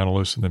assigned to an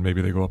analyst, and then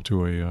maybe they go up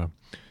to a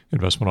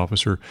investment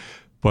officer.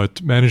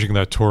 But managing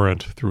that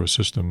torrent through a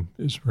system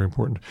is very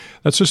important.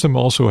 That system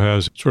also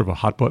has sort of a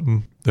hot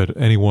button that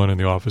anyone in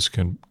the office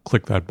can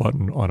click that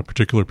button on a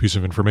particular piece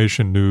of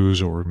information, news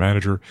or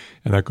manager,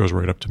 and that goes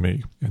right up to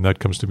me. And that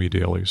comes to me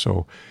daily.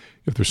 So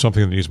if there's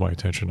something that needs my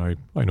attention,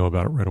 I know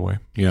about it right away.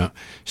 Yeah.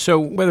 So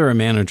whether a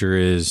manager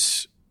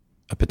is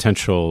a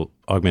potential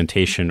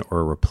augmentation or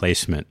a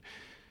replacement,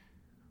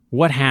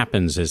 what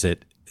happens is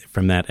it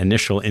from that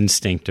initial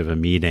instinct of a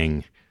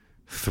meeting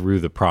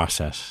through the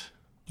process?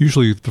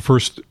 Usually the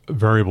first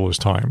variable is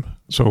time.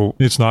 So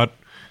it's not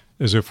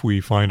as if we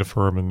find a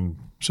firm and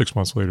 6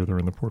 months later they're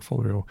in the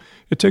portfolio.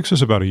 It takes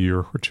us about a year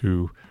or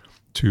 2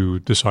 to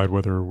decide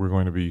whether we're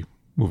going to be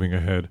moving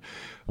ahead.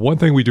 One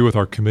thing we do with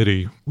our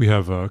committee, we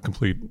have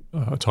complete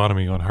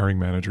autonomy on hiring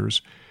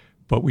managers,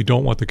 but we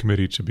don't want the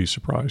committee to be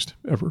surprised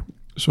ever.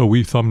 So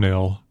we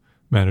thumbnail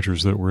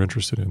managers that we're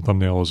interested in.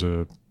 Thumbnail is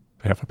a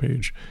half a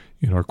page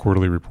in our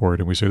quarterly report,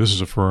 and we say this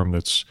is a firm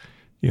that's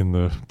in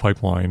the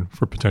pipeline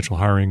for potential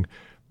hiring,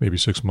 maybe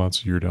 6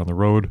 months, a year down the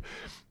road.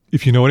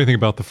 If you know anything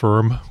about the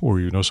firm or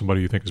you know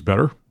somebody you think is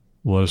better,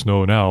 let us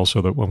know now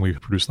so that when we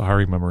produce the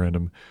hiring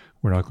memorandum,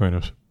 we're not going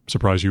to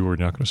surprise you or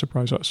you're not going to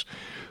surprise us.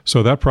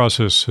 So that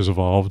process has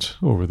evolved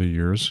over the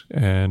years.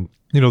 And,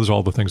 there's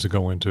all the things that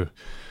go into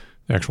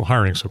the actual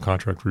hiring, so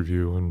contract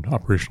review and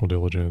operational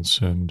diligence.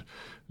 And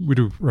we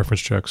do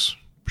reference checks,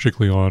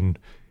 particularly on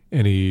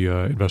any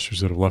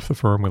investors that have left the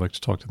firm. We like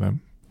to talk to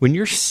them. When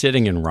you're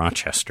sitting in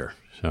Rochester,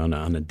 so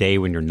on a day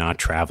when you're not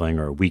traveling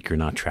or a week you're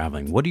not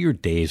traveling, what do your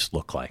days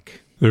look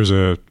like? There's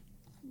a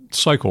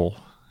cycle.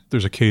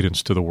 There's a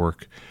cadence to the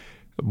work.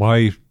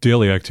 My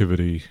daily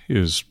activity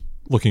is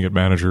looking at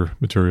manager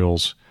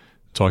materials,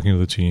 talking to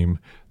the team.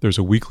 There's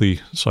a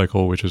weekly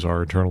cycle, which is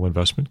our internal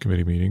investment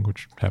committee meeting,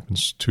 which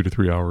happens 2 to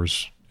 3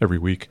 hours every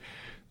week.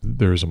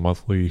 There's a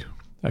monthly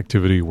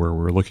activity where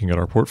we're looking at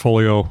our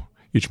portfolio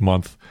each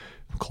month,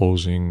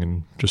 closing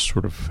and just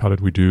sort of how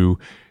did we do,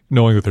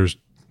 knowing that there's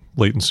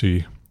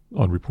latency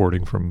on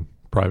reporting from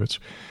privates.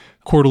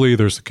 Quarterly,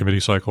 there's the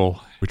committee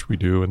cycle, which we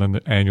do, and then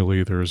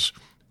annually there's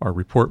our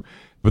report.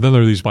 But then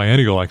there are these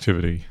biennial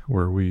activity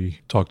where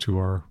we talk to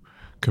our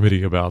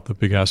committee about the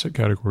big asset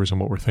categories and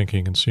what we're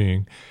thinking and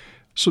seeing.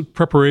 So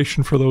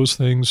preparation for those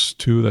things,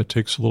 too, that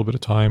takes a little bit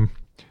of time.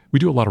 We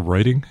do a lot of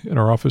writing in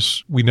our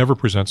office. We never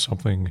present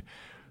something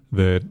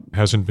that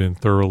hasn't been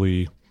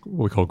thoroughly,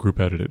 what we call group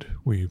edited.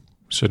 We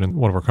sit in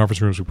one of our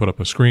conference rooms, we put up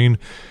a screen,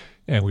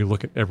 and we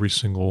look at every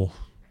single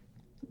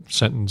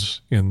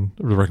sentence in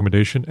the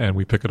recommendation, and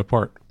we pick it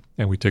apart,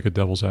 and we take a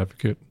devil's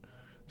advocate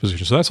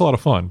position. So that's a lot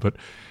of fun, but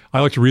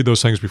I like to read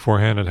those things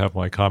beforehand and have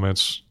my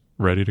comments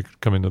ready to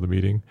come into the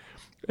meeting.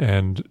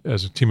 And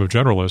as a team of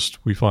generalists,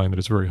 we find that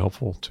it's very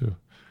helpful to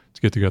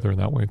get together in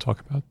that way and talk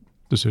about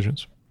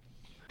decisions.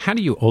 How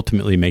do you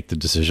ultimately make the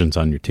decisions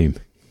on your team?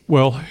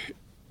 Well,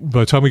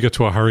 by the time we get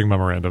to a hiring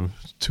memorandum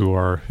to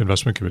our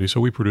investment committee,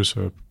 so we produce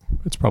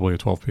it's probably a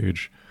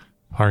 12-page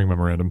hiring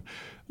memorandum.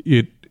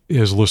 It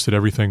has listed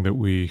everything that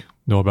we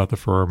know about the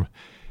firm,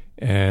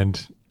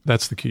 and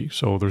that's the key.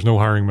 So there's no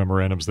hiring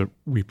memorandums that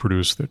we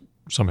produce that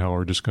somehow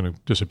are just going to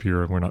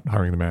disappear and we're not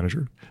hiring the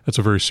manager. That's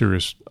a very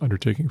serious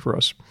undertaking for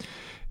us.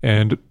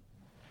 And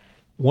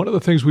one of the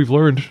things we've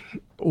learned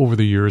over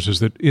the years is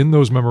that in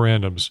those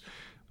memorandums,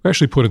 we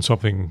actually put in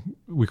something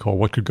we call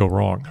what could go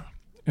wrong.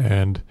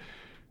 And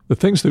the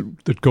things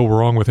that go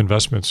wrong with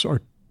investments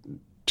are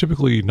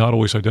typically not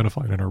always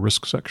identified in our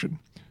risk section.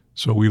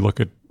 So we look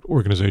at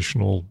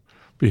organizational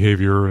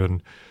behavior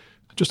and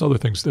just other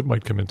things that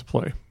might come into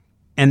play.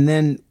 And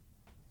then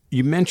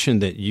you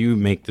mentioned that you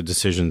make the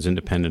decisions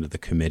independent of the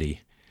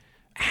committee.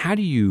 How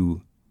do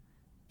you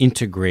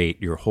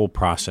integrate your whole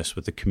process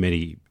with the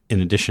committee in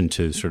addition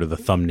to sort of the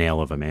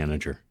thumbnail of a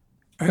manager?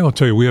 I'll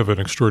tell you, we have an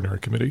extraordinary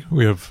committee.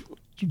 We have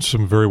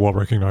some very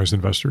well-recognized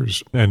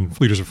investors and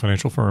leaders of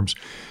financial firms.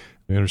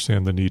 They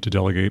understand the need to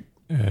delegate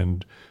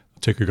and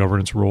take a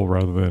governance role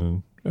rather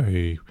than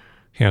a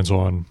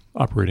hands-on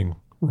operating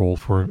role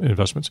for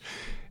investments.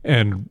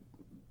 And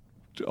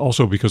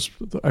also because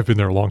I've been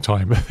there a long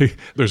time,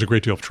 there's a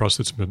great deal of trust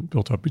that's been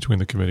built up between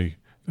the committee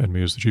and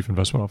me as the chief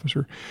investment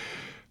officer.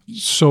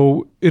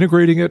 So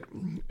integrating it,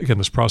 again,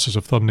 this process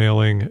of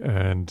thumbnailing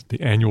and the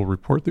annual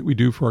report that we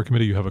do for our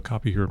committee, you have a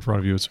copy here in front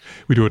of you.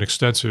 We do an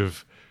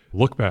extensive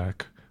look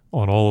back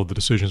on all of the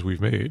decisions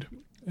we've made.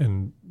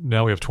 And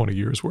now we have 20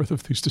 years worth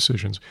of these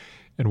decisions.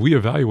 And we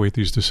evaluate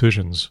these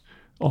decisions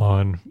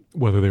on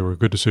whether they were a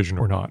good decision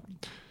or not.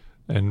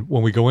 And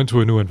when we go into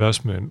a new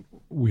investment,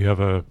 we have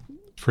a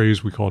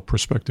phrase we call it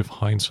prospective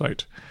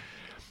hindsight.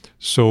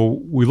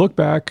 So we look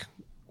back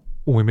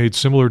when we made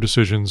similar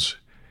decisions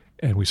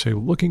and we say,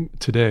 looking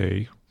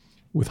today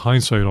with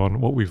hindsight on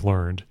what we've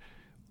learned,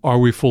 are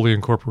we fully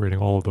incorporating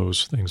all of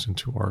those things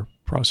into our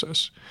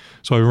process?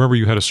 So I remember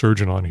you had a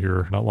surgeon on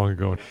here not long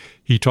ago.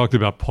 He talked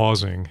about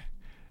pausing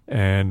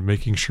and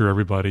making sure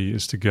everybody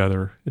is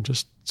together and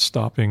just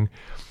stopping.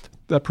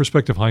 That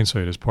prospective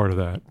hindsight is part of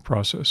that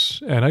process.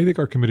 And I think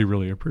our committee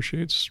really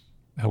appreciates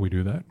how we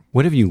do that.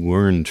 What have you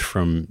learned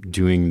from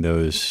doing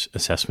those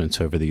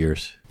assessments over the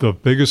years? The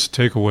biggest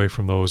takeaway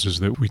from those is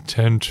that we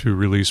tend to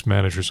release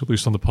managers, at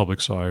least on the public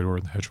side or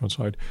the hedge fund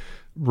side,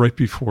 right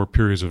before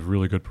periods of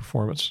really good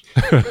performance.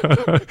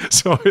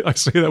 So I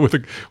say that with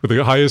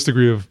the highest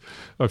degree of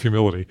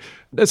humility.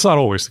 That's not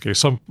always the case.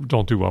 Some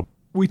don't do well.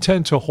 We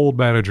tend to hold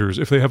managers,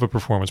 if they have a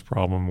performance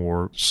problem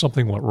or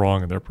something went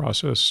wrong in their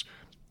process,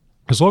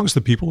 as long as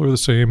the people are the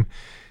same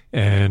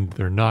and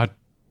they're not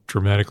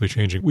dramatically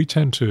changing, we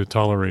tend to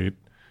tolerate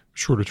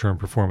shorter-term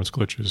performance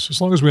glitches as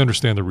long as we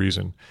understand the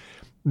reason.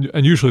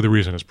 And usually the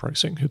reason is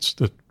pricing. It's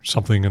that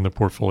something in the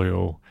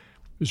portfolio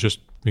is just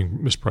being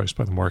mispriced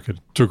by the market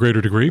to a greater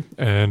degree,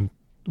 and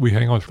we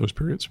hang on for those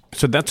periods.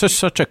 So that's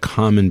such a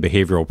common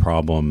behavioral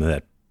problem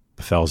that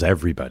befalls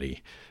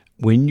everybody.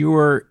 When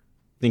you're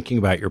thinking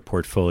about your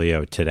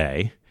portfolio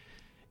today,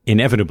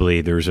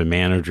 inevitably there's a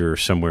manager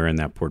somewhere in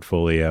that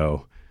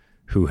portfolio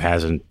who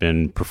hasn't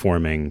been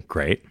performing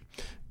great.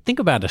 Think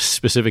about a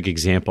specific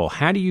example.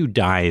 How do you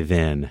dive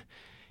in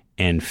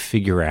and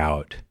figure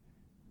out,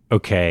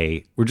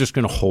 okay, we're just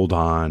going to hold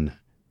on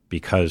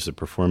because the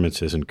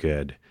performance isn't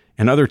good.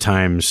 And other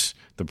times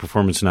the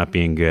performance not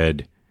being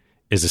good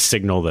is a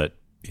signal that,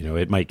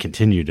 it might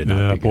continue to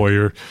not be good.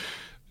 Boy,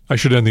 I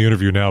should end the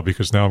interview now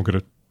because now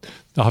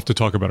I'll have to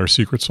talk about our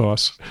secret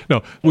sauce.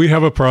 No, we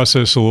have a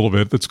process a little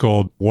bit that's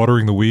called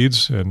watering the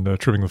weeds and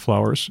trimming the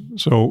flowers.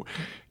 So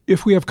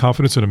if we have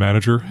confidence in a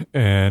manager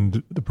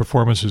and the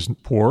performance is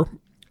poor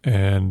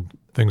and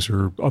things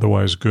are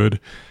otherwise good,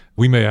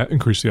 we may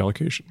increase the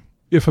allocation.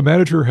 If a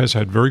manager has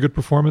had very good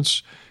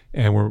performance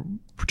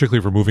and particularly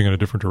if we're moving in a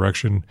different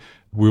direction,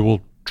 we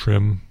will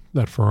trim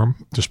that firm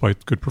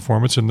despite good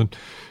performance. And then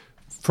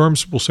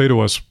firms will say to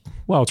us,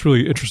 wow, it's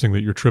really interesting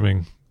that you're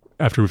trimming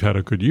after we've had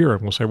a good year.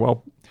 And we'll say,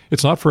 well,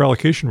 it's not for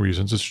allocation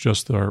reasons. It's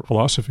just our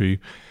philosophy.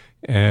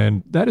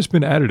 And that has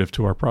been additive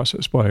to our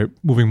process by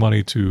moving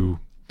money to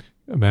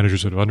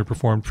managers that have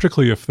underperformed,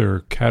 particularly if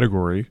their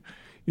category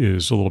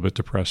is a little bit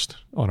depressed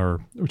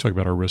we talk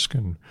about our risk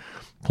and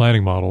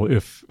planning model.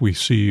 If we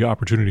see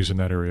opportunities in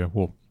that area,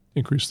 we'll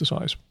increase the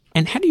size.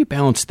 And how do you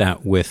balance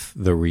that with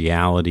the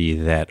reality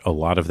that a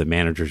lot of the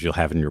managers you'll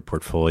have in your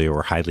portfolio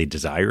are highly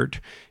desired?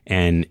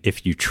 And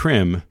if you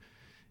trim,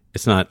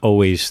 it's not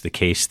always the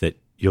case that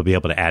you'll be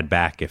able to add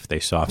back if they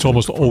soften. It's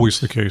almost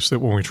always the case that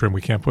when we trim,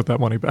 we can't put that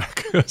money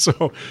back.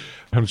 So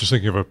I'm just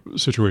thinking of a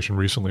situation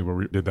recently where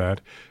we did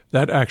that.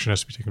 That action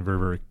has to be taken very,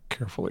 very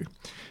carefully.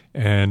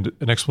 And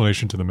an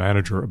explanation to the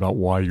manager about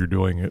why you're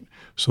doing it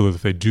so that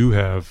if they do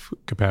have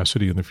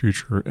capacity in the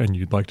future and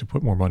you'd like to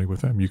put more money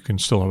with them, you can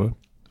still have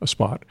a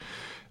spot.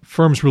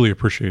 Firms really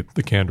appreciate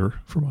the candor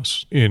from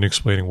us in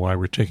explaining why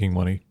we're taking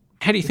money.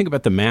 How do you think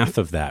about the math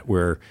of that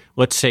where,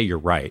 let's say you're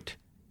right,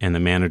 and the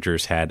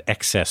managers had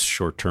excess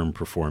short-term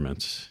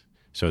performance,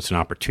 so it's an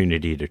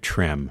opportunity to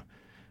trim.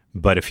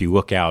 But if you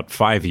look out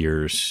 5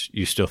 years,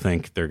 you still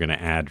think they're going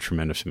to add a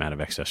tremendous amount of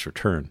excess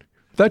return.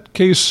 That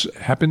case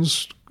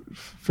happens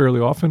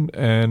fairly often,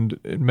 and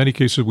in many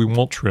cases we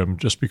won't trim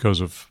just because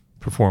of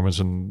performance.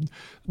 And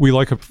we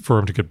like a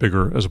firm to get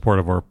bigger as a part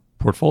of our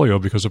portfolio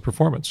because of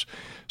performance.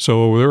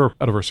 So there are,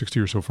 out of our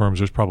 60 or so firms,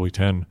 there's probably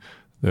 10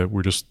 that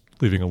we're just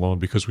leaving alone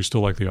because we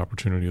still like the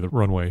opportunity, the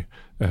runway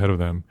ahead of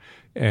them.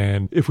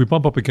 And if we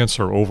bump up against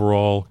our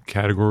overall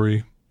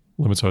category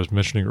limits I was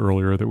mentioning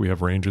earlier, that we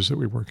have ranges that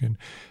we work in,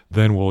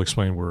 then we'll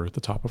explain we're at the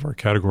top of our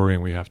category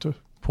and we have to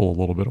pull a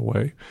little bit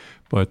away.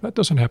 But that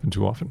doesn't happen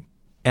too often.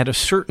 At a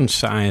certain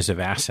size of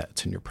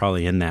assets, and you're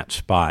probably in that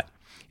spot,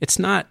 it's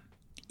not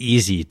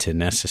easy to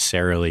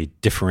necessarily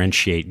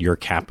differentiate your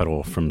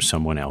capital from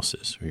someone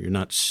else's. You're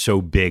not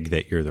so big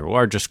that you're the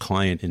largest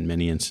client in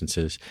many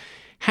instances.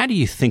 How do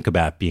you think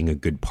about being a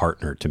good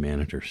partner to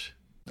managers?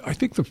 I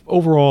think the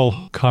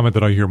overall comment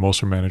that I hear most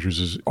from managers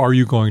is, are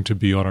you going to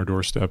be on our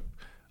doorstep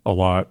a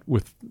lot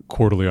with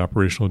quarterly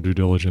operational due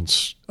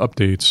diligence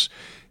updates?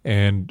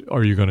 And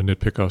are you going to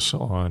nitpick us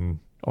on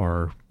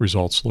our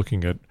results,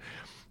 looking at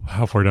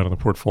how far down in the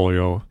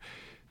portfolio?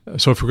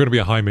 So if we're going to be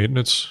a high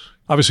maintenance,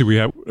 obviously we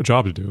have a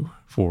job to do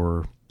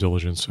for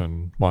diligence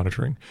and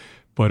monitoring.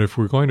 But if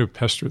we're going to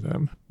pester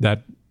them,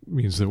 that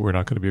means that we're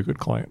not going to be a good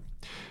client.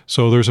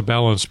 So there's a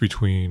balance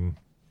between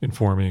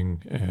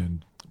informing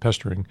and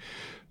pestering.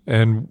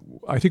 And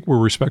I think we're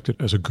respected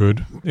as a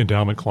good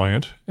endowment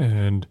client.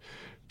 And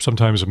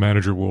sometimes a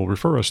manager will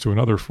refer us to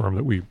another firm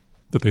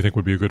that they think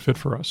would be a good fit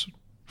for us,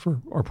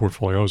 for our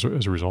portfolio as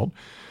a result.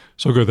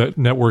 So good, that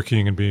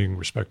networking and being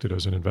respected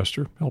as an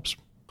investor helps.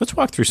 Let's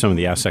walk through some of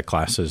the asset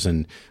classes,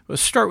 and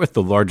let's start with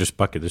the largest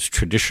bucket, this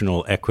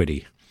traditional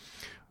equity.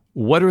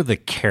 What are the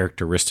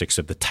characteristics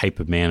of the type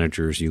of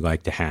managers you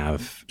like to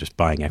have just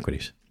buying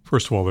equities?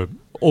 First of all, the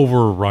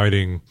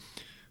overriding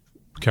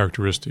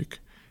characteristic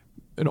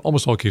in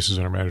almost all cases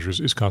in our managers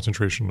is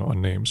concentration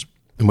on names.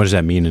 And what does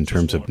that mean in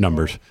terms of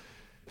numbers?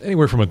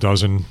 Anywhere from a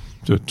dozen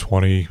to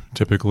 20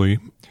 typically.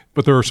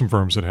 But there are some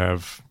firms that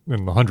have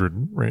in the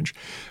 100 range.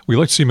 We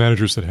like to see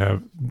managers that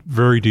have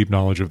very deep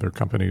knowledge of their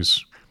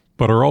companies,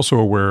 but are also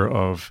aware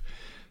of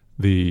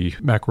the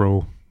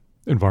macro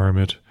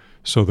environment.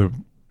 So they're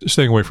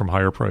staying away from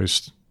higher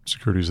priced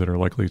securities that are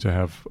likely to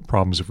have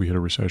problems if we hit a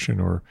recession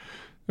or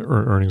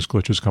earnings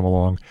glitches come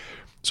along.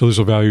 So there's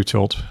a value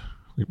tilt.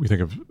 We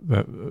think of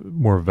that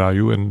more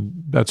value,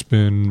 and that's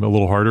been a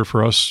little harder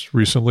for us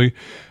recently.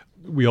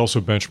 We also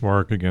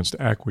benchmark against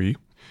ACWI,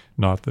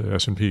 not the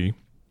S&P.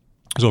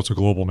 So it's a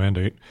global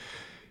mandate.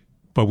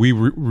 But we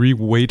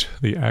re-weight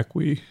the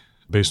ACWI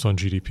based on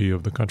GDP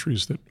of the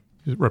countries that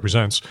it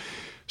represents,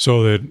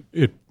 so that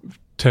it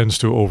tends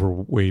to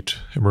overweight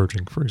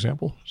emerging, for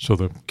example. So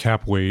the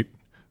cap weight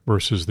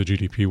versus the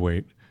GDP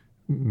weight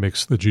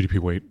makes the GDP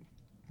weight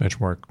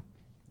benchmark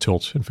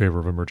tilt in favor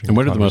of emerging And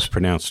what economies. are the most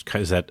pronounced?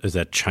 Is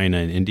that China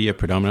and India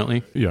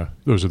predominantly? Yeah,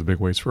 those are the big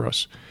weights for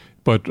us.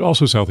 But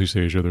also Southeast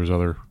Asia, there's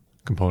other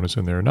components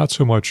in there. Not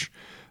so much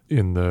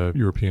in the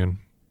European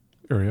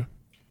area.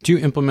 Do you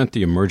implement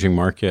the emerging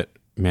market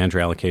manager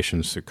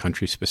allocations to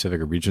country-specific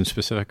or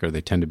region-specific, or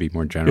they tend to be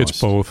more generalist?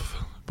 It's both,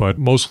 but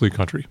mostly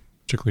country,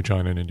 particularly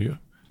China and India.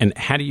 And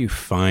how do you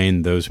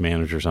find those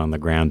managers on the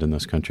ground in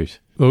those countries?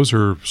 Those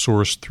are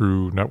sourced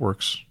through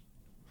networks.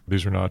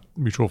 These are not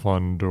mutual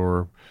fund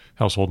or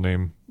household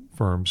name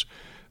firms.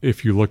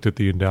 If you looked at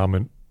the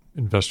endowment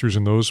investors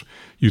in those,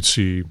 you'd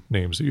see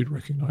names that you'd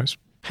recognize.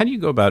 How do you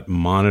go about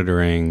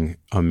monitoring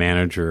a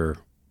manager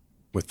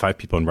with 5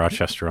 people in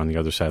Rochester on the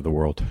other side of the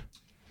world?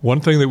 One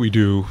thing that we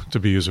do to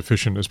be as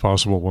efficient as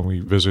possible when we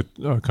visit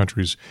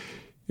countries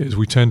is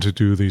we tend to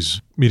do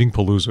these meeting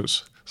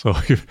paloozas. So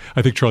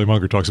I think Charlie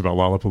Munger talks about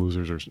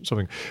Lollapaloozas or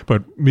something.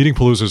 But meeting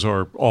paloozas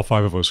are all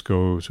 5 of us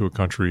go to a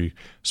country,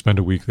 spend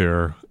a week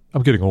there.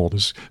 I'm getting old.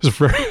 It's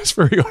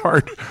very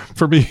hard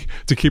for me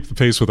to keep the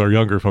pace with our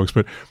younger folks,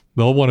 but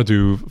they'll want to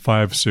do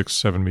 5, 6,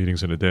 7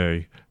 meetings in a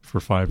day for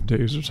 5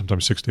 days or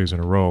sometimes 6 days in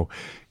a row,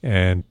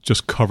 and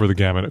just cover the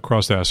gamut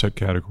across the asset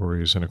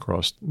categories and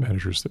across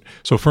managers.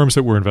 So firms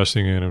that we're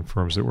investing in and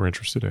firms that we're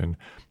interested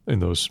in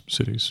those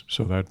cities.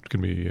 So that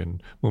can be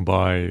in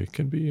Mumbai, it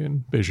can be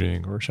in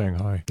Beijing or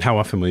Shanghai. How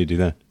often will you do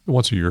that?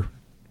 Once a year.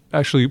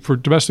 Actually, for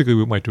domestically,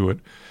 we might do it.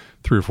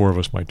 3 or 4 of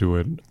us might do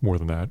it, more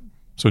than that.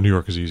 So New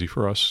York is easy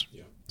for us.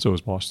 Yeah. So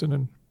is Boston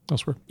and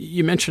elsewhere.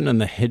 You mentioned in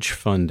the hedge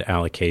fund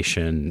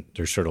allocation,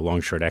 there's sort of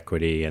long-short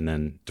equity and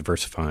then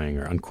diversifying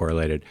or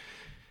uncorrelated.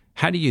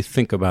 How do you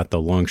think about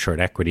the long-short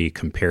equity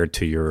compared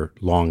to your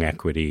long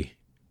equity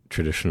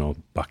traditional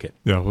bucket?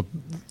 Yeah, well,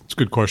 it's a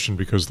good question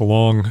because the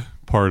long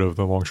part of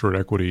the long-short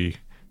equity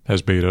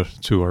has beta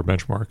to our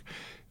benchmark.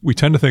 We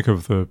tend to think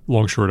of the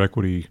long-short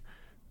equity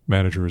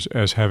managers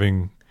as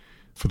having,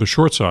 for the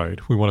short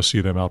side, we want to see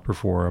them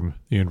outperform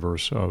the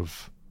inverse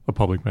of a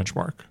public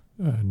benchmark.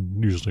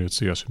 And usually it's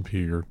the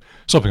S&P or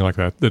something like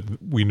that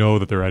we know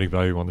that they're adding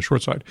value on the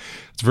short side.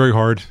 It's very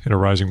hard in a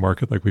rising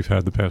market like we've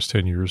had the past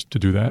 10 years to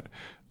do that.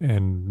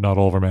 And not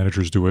all of our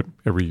managers do it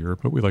every year,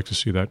 but we like to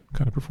see that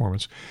kind of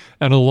performance.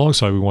 And on the long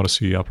side, we want to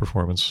see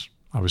outperformance,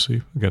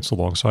 obviously, against the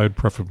long side,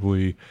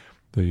 preferably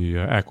the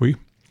ACWI.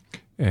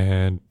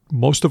 And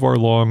most of our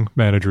long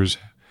managers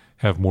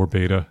have more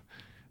beta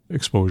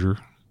exposure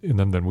in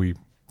them than we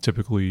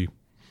typically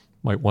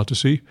might want to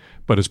see,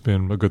 but it's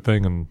been a good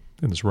thing in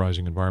this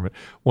rising environment.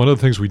 One of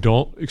the things we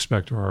don't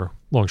expect our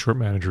long-short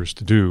managers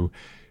to do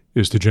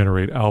is to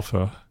generate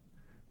alpha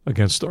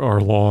against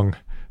our long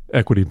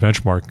equity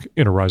benchmark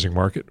in a rising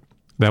market.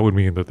 That would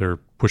mean that they're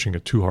pushing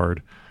it too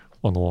hard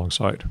on the long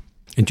side.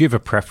 And do you have a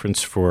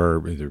preference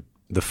for either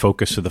the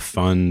focus of the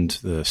fund,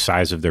 the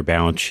size of their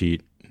balance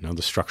sheet,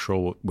 the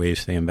structural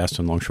ways they invest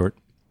in long-short?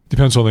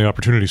 Depends on the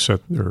opportunity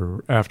set they're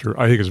after.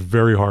 I think it's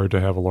very hard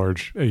to have a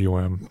large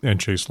AUM and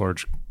chase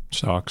large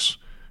stocks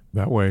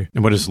that way.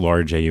 And what does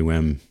large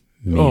AUM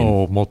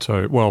mean?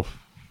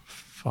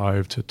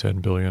 5 to 10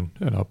 billion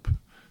and up.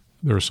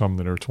 There are some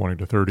that are 20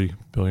 to 30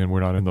 billion.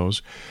 We're not in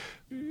those.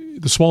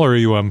 The smaller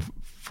AUM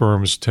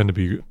firms tend to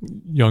be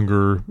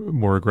younger,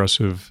 more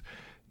aggressive,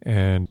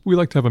 and we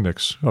like to have a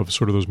mix of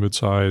sort of those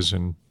mid-size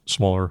and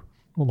smaller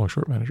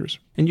long-short managers.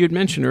 And you had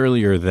mentioned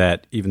earlier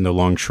that even though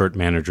long-short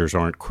managers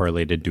aren't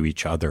correlated to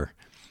each other,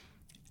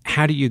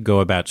 how do you go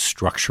about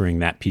structuring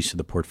that piece of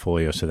the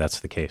portfolio so that's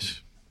the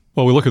case?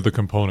 Well, we look at the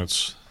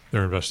components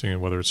they're investing in,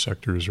 whether it's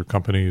sectors or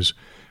companies,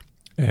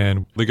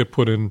 and they get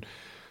put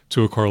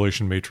into a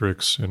correlation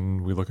matrix,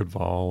 and we look at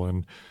vol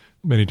and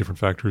many different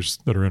factors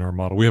that are in our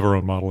model. We have our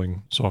own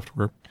modeling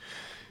software.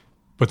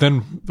 But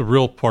then the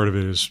real part of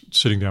it is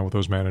sitting down with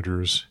those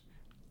managers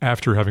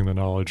after having the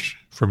knowledge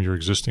from your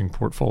existing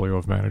portfolio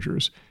of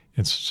managers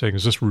and saying,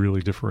 is this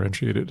really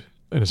differentiated?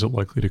 And is it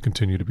likely to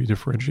continue to be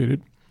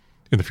differentiated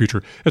in the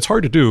future? It's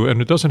hard to do,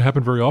 and it doesn't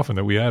happen very often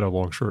that we add a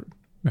long-short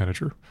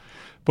manager.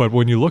 But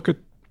when you look at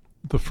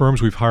the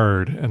firms we've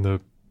hired and the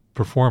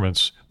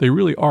performance, they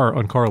really are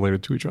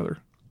uncorrelated to each other.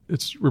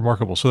 It's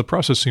remarkable. So the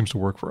process seems to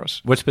work for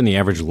us. What's been the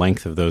average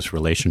length of those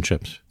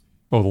relationships?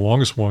 Oh, the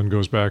longest one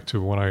goes back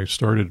to when I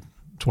started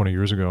 20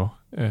 years ago,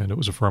 and it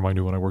was a firm I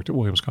knew when I worked at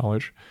Williams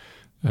College.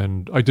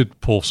 And I did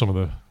pull some of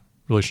the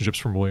relationships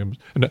from Williams.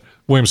 And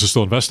Williams is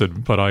still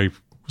invested, but I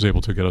was able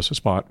to get us a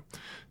spot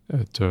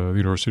at the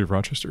University of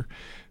Rochester.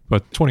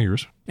 But 20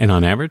 years. And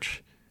on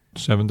average?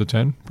 7 to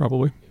 10,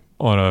 probably,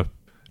 on a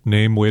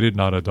name-weighted,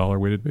 not a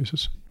dollar-weighted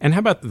basis. And how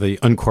about the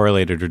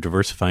uncorrelated or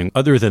diversifying?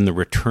 Other than the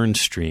return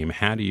stream,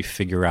 how do you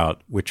figure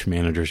out which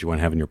managers you want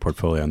to have in your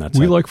portfolio on that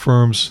side? We like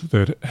firms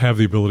that have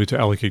the ability to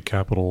allocate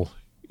capital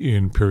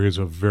in periods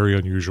of very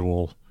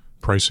unusual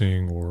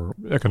pricing or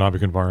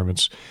economic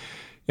environments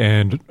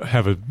and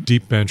have a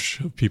deep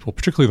bench of people,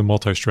 particularly the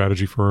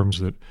multi-strategy firms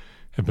that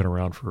have been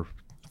around for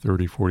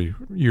 30, 40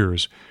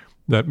 years,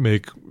 that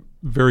make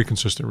very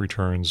consistent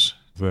returns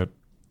that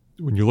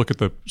when you look at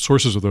the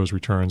sources of those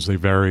returns, they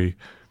vary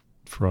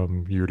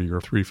from year to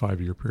year, 3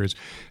 5-year periods.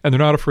 And they're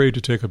not afraid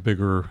to take a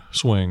bigger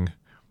swing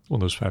when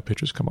those fat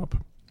pitches come up.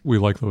 We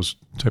like those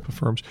type of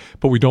firms,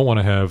 but we don't want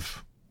to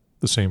have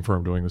the same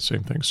firm doing the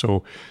same thing.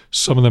 So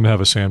some of them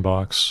have a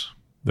sandbox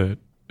that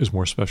is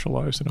more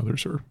specialized and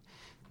others are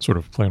sort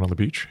of playing on the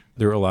beach.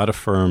 There are a lot of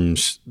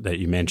firms that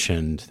you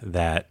mentioned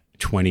that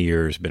 20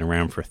 years, been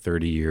around for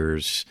 30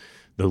 years.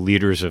 The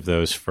leaders of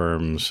those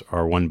firms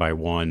are one by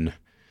one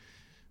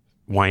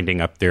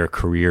winding up their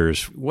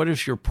careers. What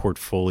does your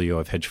portfolio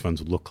of hedge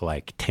funds look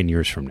like 10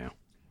 years from now?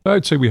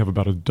 I'd say we have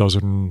about a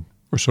dozen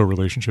or so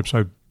relationships.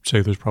 I'd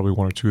say there's probably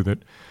one or two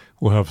that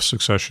will have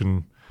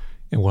succession,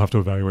 and we'll have to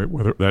evaluate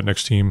whether that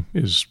next team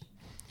is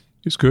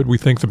good. We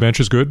think the bench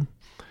is good,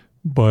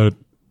 but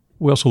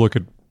we also look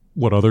at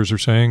what others are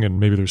saying, and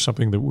maybe there's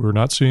something that we're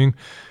not seeing.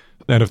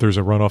 And if there's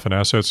a runoff in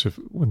assets,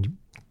 when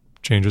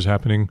change is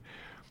happening,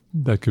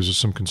 that gives us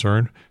some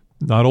concern.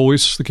 Not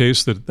always the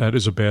case that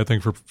is a bad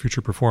thing for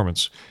future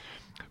performance,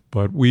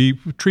 but we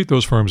treat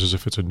those firms as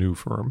if it's a new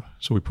firm.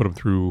 So we put them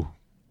through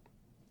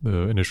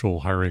the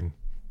initial hiring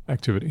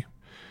activity.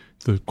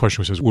 The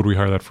question was, would we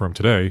hire that firm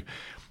today?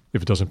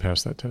 If it doesn't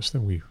pass that test,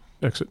 then we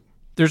exit.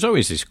 There's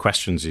always these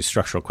questions, these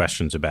structural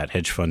questions about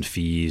hedge fund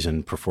fees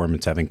and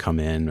performance having come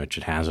in, which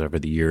it has over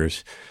the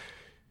years.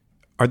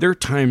 Are there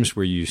times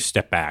where you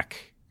step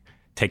back,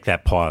 take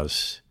that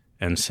pause,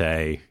 and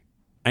say,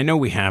 I know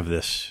we have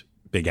this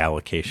big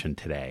allocation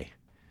today.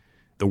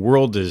 The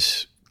world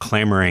is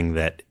clamoring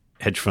that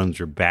hedge funds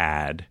are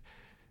bad.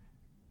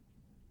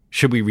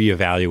 Should we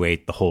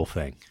reevaluate the whole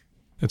thing?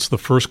 It's the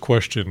first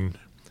question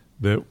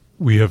that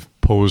we have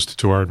posed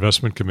to our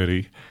investment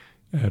committee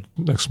at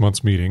next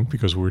month's meeting,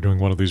 because we're doing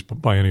one of these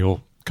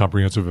biennial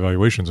comprehensive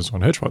evaluations. It's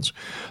on hedge funds.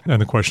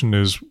 And the question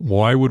is,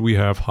 why would we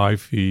have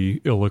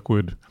high-fee,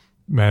 illiquid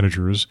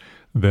managers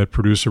that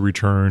produce a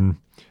return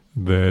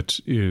that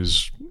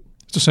is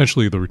it's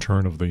essentially the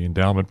return of the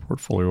endowment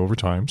portfolio over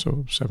time,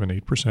 so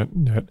 7-8%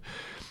 net,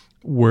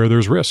 where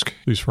there's risk.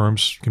 These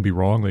firms can be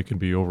wrong. They can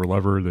be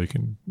over-levered. They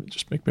can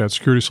just make bad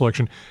security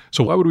selection.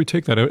 So why would we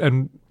take that out?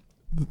 And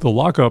the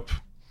lockup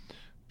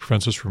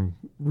prevents us from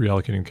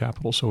reallocating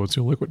capital, so it's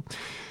illiquid.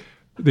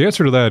 The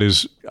answer to that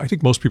is, I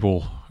think most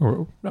people,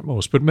 or not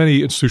most, but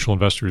many institutional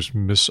investors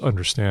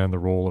misunderstand the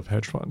role of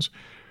hedge funds.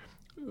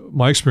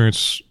 My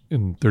experience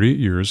in 38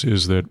 years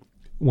is that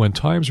when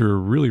times are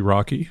really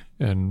rocky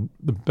and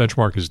the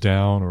benchmark is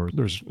down or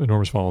there's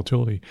enormous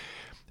volatility,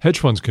 hedge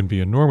funds can be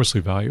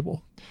enormously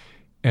valuable.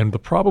 And the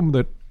problem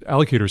that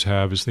allocators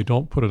have is they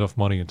don't put enough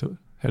money into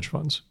hedge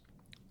funds.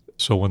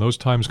 So when those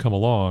times come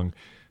along,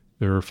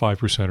 their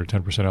 5% or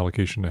 10%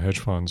 allocation to hedge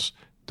funds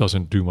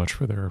doesn't do much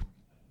for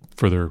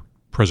their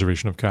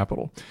preservation of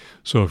capital.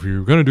 So if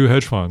you're going to do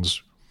hedge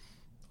funds,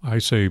 I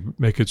say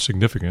make it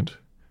significant.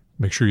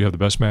 Make sure you have the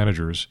best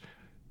managers.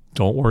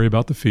 Don't worry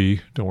about the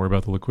fee. Don't worry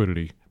about the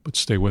liquidity, but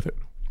stay with it.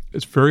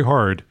 It's very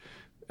hard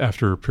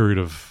after a period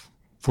of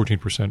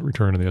 14%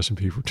 return in the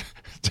S&P for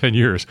 10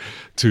 years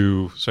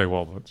to say,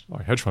 well,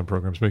 my hedge fund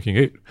program is making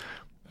 8.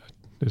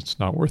 It's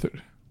not worth it.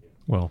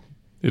 Well,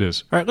 it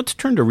is. All right, let's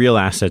turn to real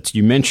assets.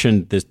 You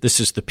mentioned this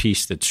is the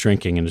piece that's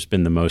shrinking and has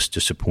been the most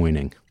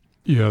disappointing.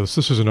 Yeah, this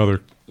is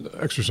another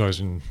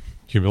exercise in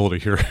humility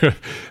here.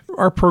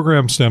 Our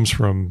program stems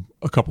from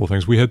a couple of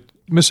things. We had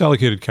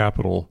misallocated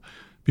capital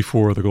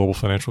before the global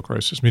financial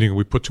crisis, meaning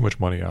we put too much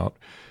money out.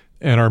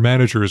 And our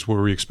managers,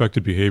 where we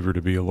expected behavior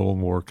to be a little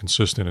more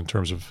consistent in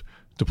terms of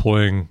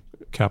deploying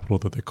capital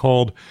that they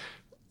called,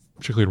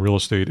 particularly in real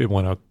estate, it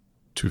went out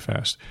too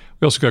fast.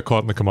 We also got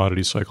caught in the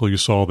commodity cycle. You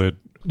saw that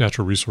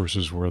natural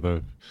resources were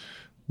the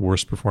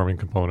worst performing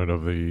component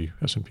of the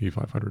S&P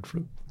 500 for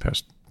the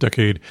past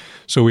decade.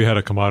 So we had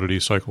a commodity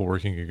cycle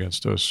working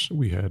against us.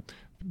 We had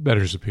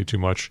managers that paid too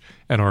much,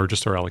 and our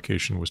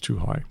allocation was too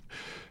high.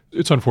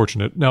 It's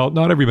unfortunate. Now,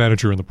 not every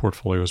manager in the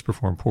portfolio has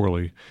performed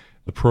poorly.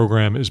 The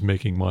program is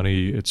making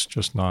money. It's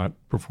just not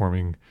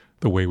performing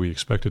the way we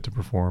expect it to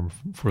perform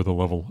for the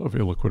level of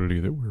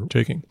illiquidity that we're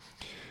taking.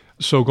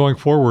 So going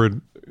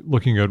forward,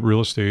 looking at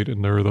real estate,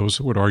 and there are those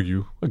that would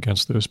argue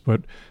against this,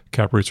 but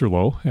cap rates are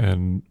low,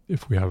 and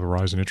if we have a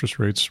rise in interest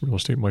rates, real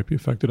estate might be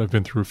affected. I've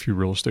been through a few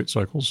real estate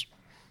cycles,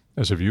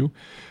 as have you.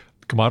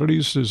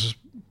 Commodities is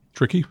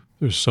tricky.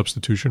 There's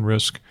substitution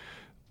risk.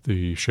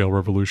 The shale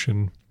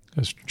revolution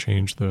has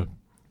changed the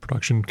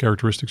production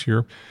characteristics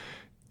here.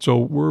 So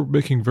we're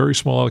making very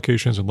small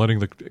allocations and letting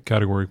the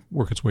category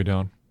work its way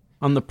down.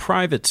 On the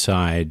private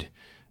side,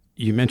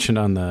 you mentioned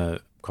on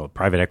the called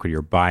private equity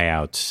or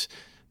buyouts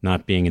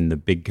not being in the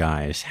big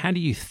guys. How do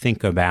you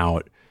think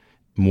about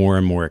more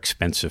and more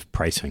expensive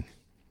pricing?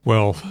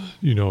 Well,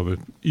 you know, the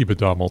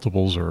EBITDA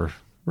multiples are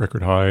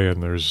record high,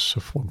 and there's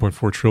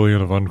 $1.4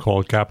 trillion of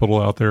uncalled capital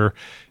out there.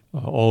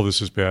 All of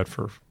this is bad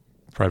for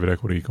private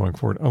equity going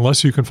forward,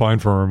 unless you can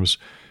find firms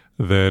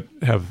that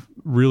have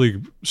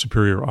really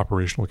superior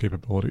operational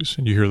capabilities.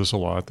 And you hear this a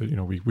lot, that, you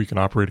know, we can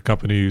operate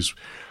companies,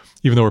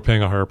 even though we're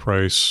paying a higher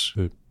price,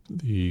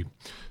 the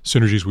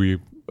synergies we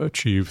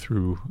achieve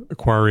through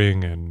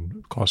acquiring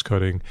and cost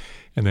cutting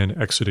and then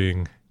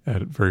exiting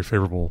at very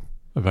favorable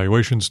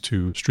evaluations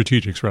to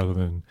strategics rather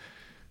than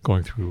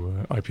going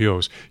through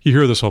IPOs. You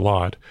hear this a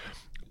lot.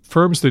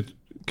 Firms that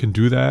can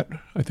do that,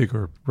 I think,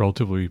 are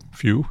relatively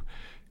few.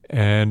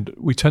 And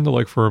we tend to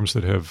like firms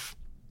that have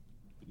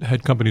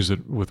had companies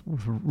that with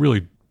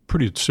really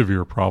pretty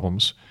severe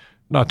problems.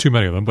 Not too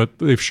many of them, but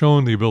they've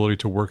shown the ability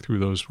to work through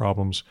those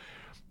problems,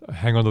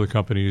 hang on to the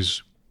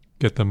companies,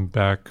 get them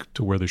back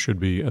to where they should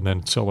be, and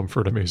then sell them for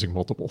an amazing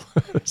multiple.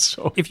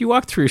 So, if you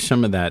walk through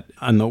some of that,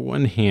 on the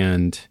one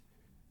hand,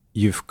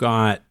 you've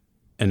got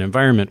an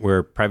environment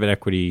where private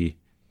equity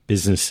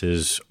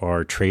businesses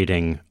are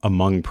trading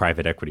among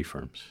private equity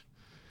firms.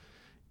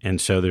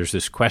 And so there's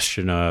this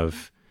question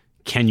of,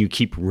 can you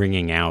keep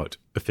wringing out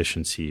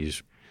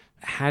efficiencies?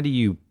 How do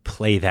you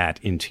play that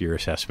into your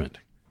assessment?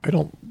 I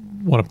don't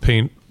want to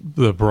paint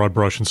the broad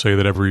brush and say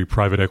that every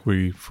private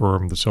equity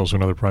firm that sells to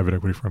another private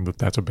equity firm,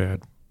 that's a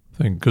bad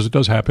thing, because it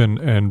does happen,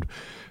 and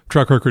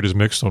track record is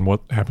mixed on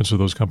what happens to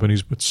those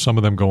companies, but some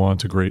of them go on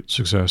to great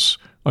success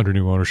under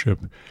new ownership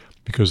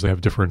because they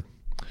have different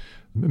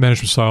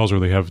management styles or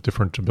they have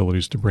different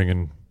abilities to bring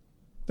in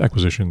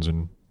acquisitions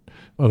and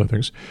other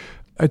things.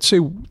 I'd say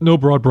no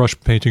broad brush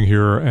painting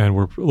here, and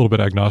we're a little bit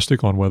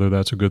agnostic on whether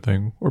that's a good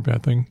thing or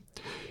bad thing.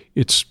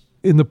 It's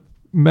in the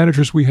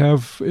managers we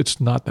have,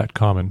 it's not that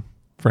common,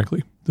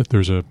 frankly, that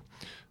there's a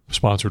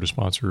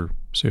sponsor-to-sponsor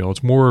sale.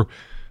 It's more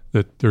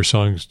that they're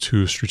selling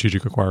to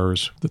strategic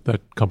acquirers,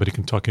 that company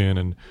can tuck in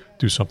and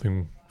do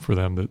something for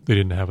them that they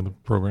didn't have in the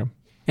program.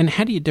 And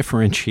how do you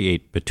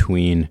differentiate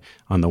between,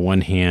 on the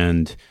one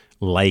hand,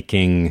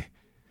 liking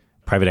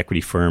private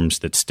equity firms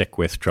that stick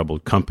with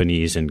troubled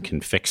companies and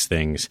can fix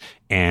things,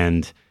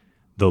 and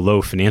the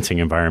low financing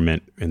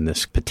environment and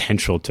this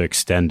potential to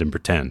extend and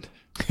pretend?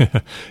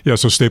 Yeah,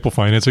 so staple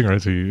financing,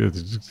 right?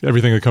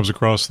 Everything that comes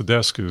across the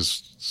desk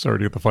is sorry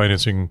to get the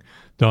financing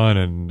done,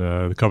 and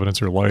the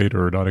covenants are light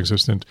or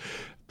non-existent.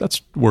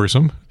 That's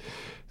worrisome.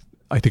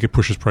 I think it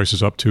pushes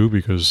prices up too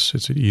because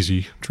it's an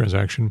easy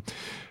transaction.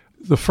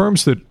 The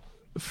firms that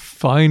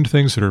find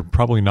things that are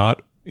probably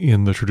not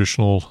in the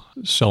traditional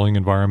selling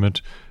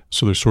environment,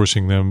 so they're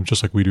sourcing them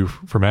just like we do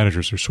for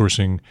managers. They're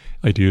sourcing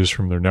ideas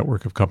from their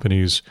network of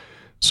companies.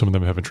 Some of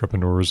them have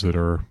entrepreneurs that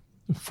are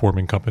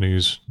forming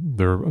companies.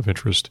 They're of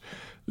interest.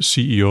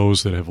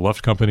 CEOs that have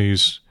left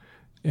companies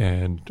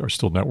and are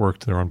still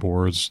networked. They're on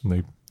boards and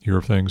they hear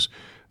of things.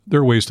 There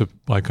are ways to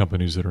buy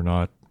companies that are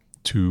not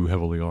too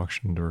heavily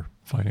auctioned or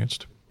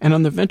financed. And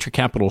on the venture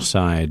capital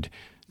side,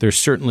 there's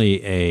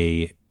certainly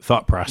a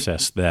thought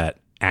process that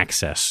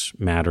access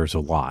matters a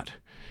lot.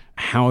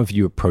 How have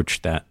you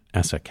approached that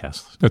asset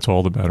class? That's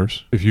all that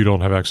matters. If you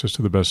don't have access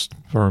to the best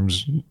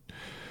firms, you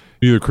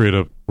either create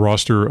a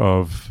roster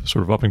of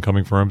sort of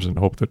up-and-coming firms and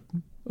hope that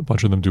a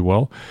bunch of them do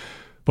well.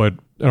 But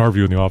our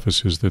view in the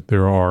office is that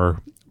there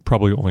are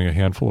probably only a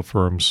handful of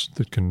firms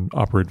that can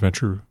operate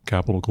venture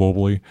capital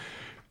globally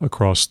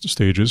across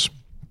stages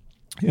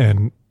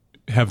and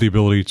have the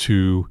ability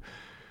to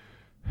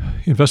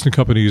invest in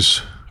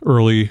companies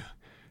early,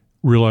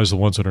 realize the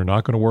ones that are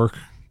not going to work,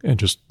 and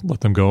just let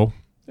them go,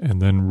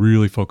 and then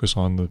really focus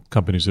on the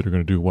companies that are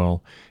going to do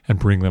well and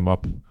bring them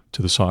up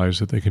to the size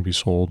that they can be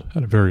sold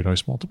at a very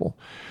nice multiple.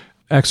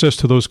 Access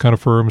to those kind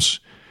of firms,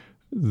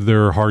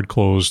 they're hard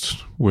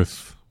closed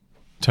with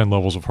 10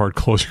 levels of hard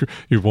closure.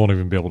 You won't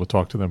even be able to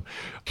talk to them.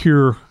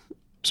 Here,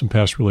 some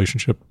past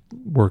relationship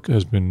work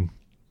has been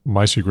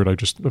my secret. I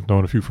just have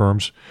known a few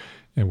firms,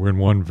 and we're in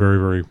one very,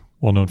 very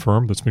well-known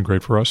firm that's been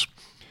great for us.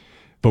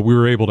 But we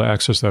were able to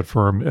access that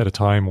firm at a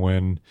time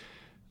when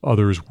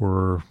others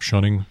were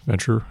shunning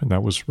venture, and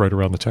that was right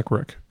around the tech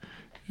wreck.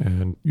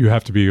 And you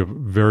have to be a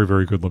very,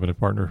 very good limited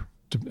partner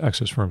to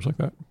access firms like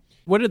that.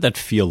 What did that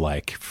feel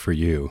like for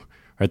you?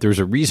 Right, there was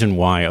a reason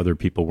why other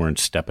people weren't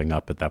stepping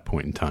up at that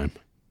point in time.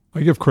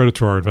 I give credit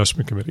to our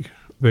investment committee.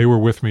 They were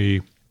with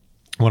me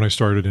when I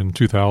started in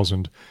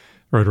 2000,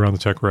 right around the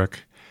tech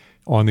wreck,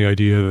 on the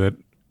idea that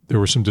there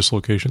were some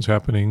dislocations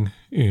happening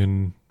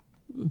in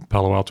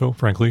Palo Alto,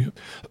 frankly,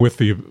 with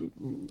the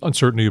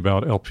uncertainty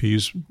about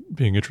LPs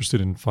being interested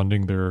in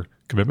funding their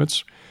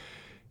commitments.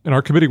 And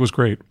our committee was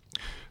great.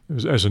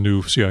 As a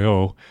new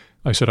CIO,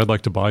 I said I'd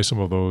like to buy some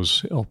of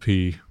those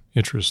LP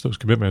interests, those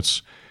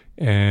commitments,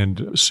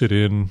 and sit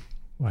in,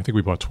 I think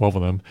we bought 12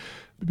 of them,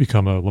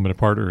 become a limited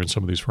partner in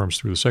some of these firms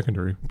through the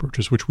secondary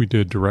purchase, which we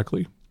did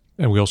directly.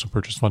 And we also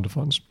purchased fund of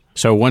funds.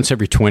 So once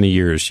every 20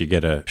 years, you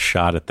get a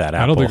shot at that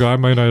apple. I don't think I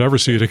might not ever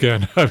see it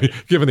again. I mean,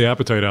 given the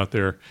appetite out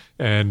there,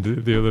 and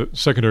the other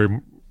secondary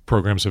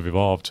programs have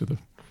evolved to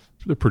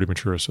they're pretty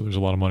mature, so there's a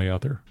lot of money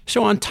out there.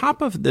 So on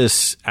top of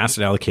this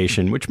asset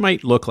allocation, which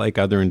might look like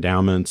other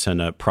endowments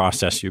and a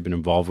process you've been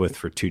involved with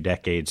for 2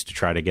 decades to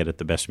try to get at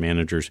the best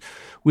managers,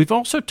 we've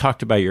also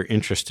talked about your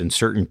interest in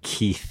certain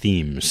key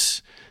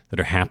themes that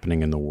are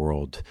happening in the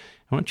world.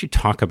 Why don't you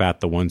talk about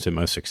the ones that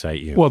most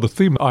excite you? Well, the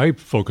theme I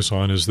focus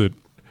on is that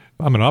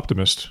I'm an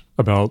optimist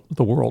about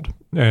the world.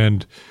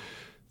 And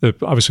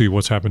obviously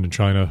what's happened in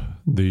China,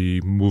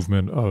 the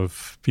movement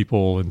of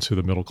people into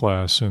the middle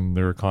class and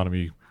their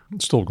economy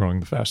still growing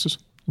the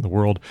fastest in the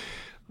world.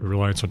 The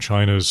reliance on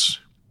China's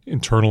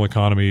internal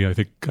economy, I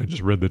think I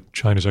just read that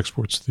China's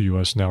exports to the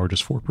U.S. now are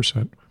just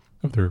 4%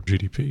 of their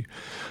GDP.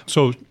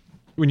 So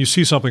when you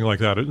see something like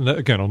that, and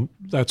again,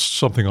 that's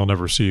something I'll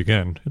never see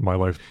again in my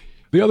life.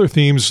 The other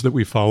themes that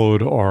we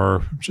followed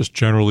are just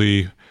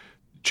generally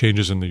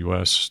changes in the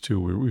U.S. too.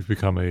 We've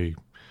become a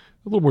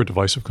little more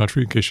divisive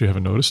country, in case you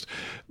haven't noticed.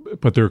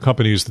 But there are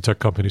companies, the tech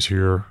companies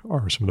here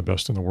are some of the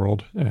best in the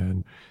world,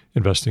 and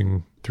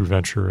investing through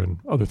venture and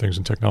other things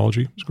in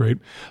technology is great.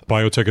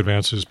 Biotech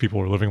advances, people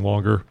are living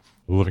longer,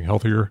 living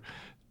healthier.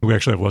 We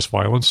actually have less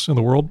violence in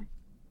the world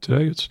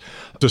today. It's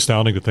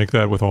astounding to think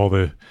that with all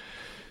the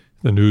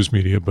news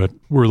media, but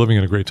we're living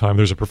in a great time.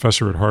 There's a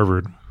professor at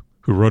Harvard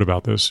who wrote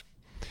about this.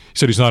 He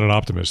said he's not an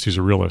optimist, he's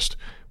a realist,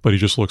 but he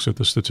just looks at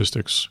the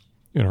statistics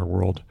in our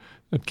world.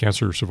 And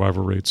cancer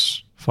survival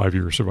rates,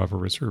 5-year survival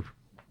rates are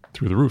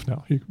through the roof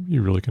now.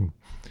 You really can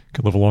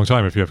live a long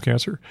time if you have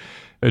cancer.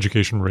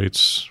 Education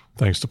rates,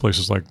 thanks to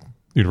places like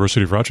the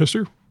University of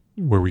Rochester,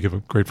 where we give a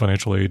great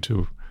financial aid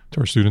to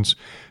our students,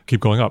 keep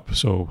going up.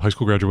 So high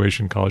school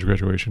graduation, college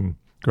graduation,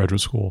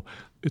 graduate school,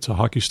 it's a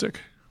hockey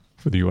stick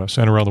for the U.S.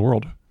 and around the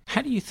world.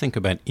 How do you think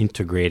about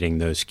integrating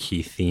those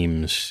key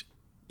themes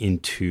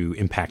into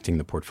impacting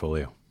the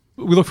portfolio?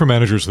 We look for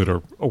managers that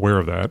are aware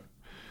of that.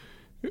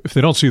 If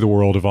they don't see the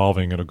world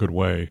evolving in a good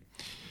way,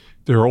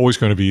 there are always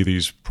going to be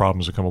these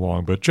problems that come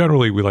along. But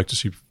generally, we like to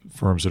see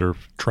firms that are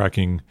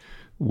tracking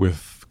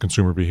with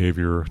consumer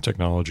behavior,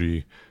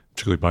 technology,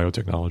 particularly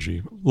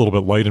biotechnology, a little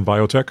bit light in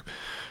biotech.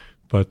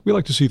 But we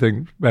like to see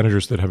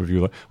managers that have a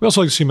view. We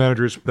also like to see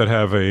managers that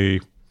have a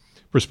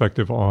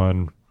perspective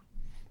on,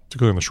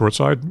 particularly on the short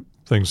side,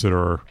 things that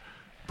are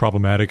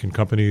problematic in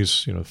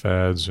companies,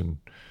 fads and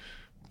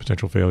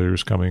potential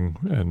failures coming,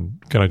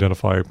 and can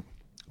identify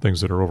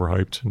things that are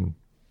overhyped and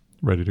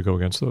ready to go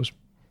against those.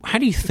 How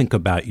do you think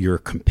about your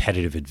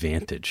competitive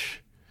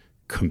advantage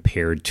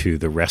compared to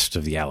the rest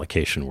of the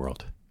allocation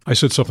world? I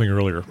said something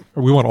earlier.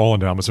 We want all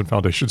endowments and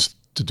foundations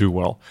to do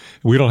well.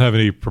 We don't have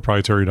any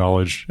proprietary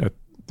knowledge at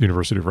the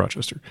University of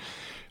Rochester.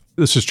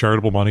 This is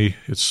charitable money.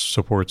 It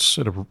supports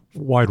a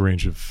wide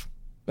range of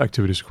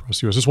activities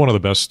across the U.S. It's one of the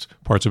best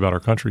parts about our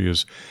country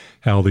is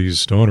how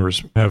these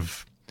donors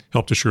have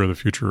helped assure the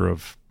future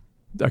of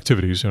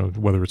activities,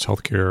 whether it's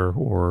healthcare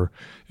or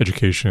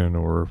education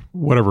or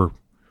whatever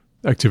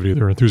activity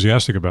they're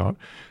enthusiastic about,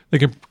 they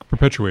can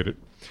perpetuate it.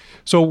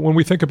 So when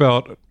we think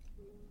about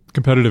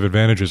competitive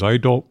advantages, I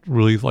don't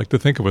really like to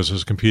think of us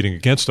as competing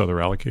against other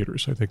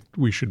allocators. I think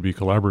we should be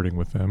collaborating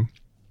with them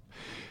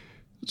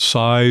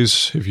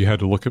Size, if you had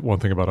to look at one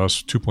thing about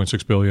us,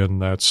 $2.6 billion,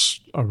 that's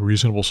a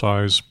reasonable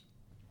size.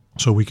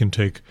 So we can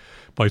take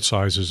bite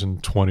sizes in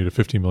 $20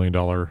 to $50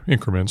 million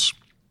increments,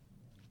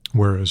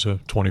 whereas a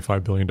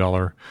 $25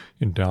 billion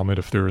endowment,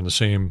 if they're in the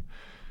same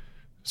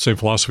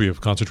philosophy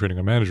of concentrating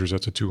on managers,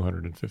 that's a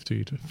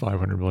 $250 to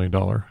 $500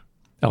 million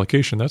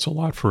allocation. That's a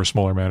lot for a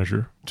smaller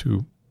manager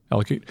to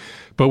allocate.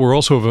 But we're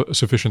also of a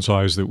sufficient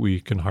size that we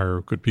can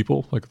hire good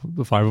people, like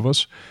the five of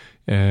us,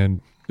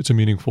 and it's a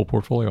meaningful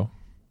portfolio.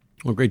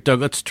 Well, great, Doug.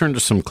 Let's turn to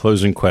some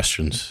closing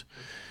questions.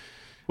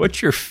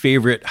 What's your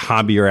favorite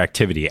hobby or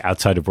activity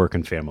outside of work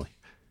and family?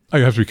 I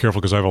have to be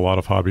careful because I have a lot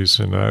of hobbies,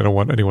 and I don't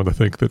want anyone to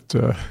think that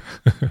that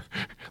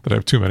I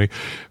have too many.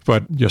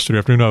 But yesterday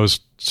afternoon, I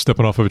was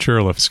stepping off of a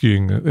chairlift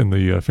skiing in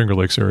the Finger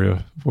Lakes area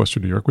of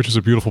Western New York, which is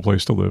a beautiful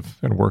place to live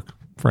and work,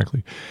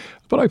 frankly.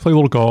 But I play a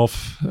little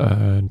golf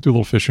and do a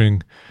little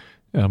fishing.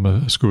 I'm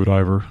a scuba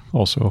diver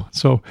also.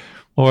 So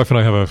my wife and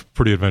I have a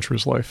pretty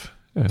adventurous life,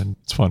 and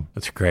it's fun.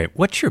 That's great.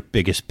 What's your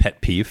biggest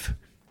pet peeve?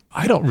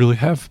 I don't really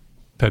have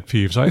pet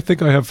peeves. I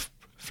think I have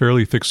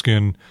fairly thick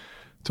skin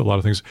to a lot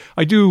of things.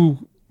 I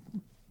do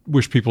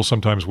wish people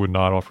sometimes would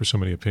not offer so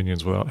many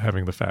opinions without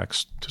having the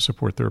facts to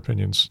support their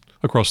opinions.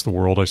 Across the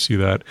world, I see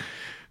that,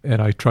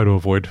 and I try to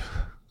avoid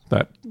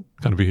that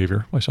kind of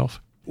behavior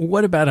myself.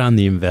 What about on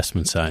the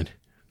investment side?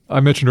 I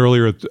mentioned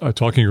earlier,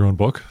 Talking Your Own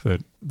Book,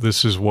 that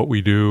this is what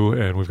we do,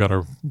 and we've got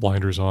our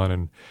blinders on,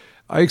 and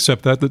I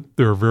accept that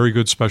there are very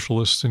good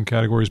specialists in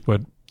categories,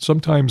 but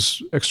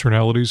sometimes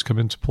externalities come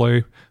into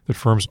play that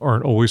firms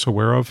aren't always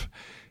aware of,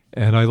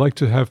 and I like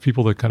to have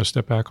people that kind of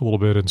step back a little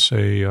bit and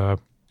say, I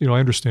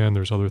understand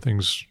there's other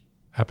things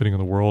happening in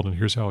the world, and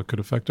here's how it could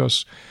affect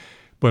us.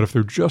 But if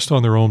they're just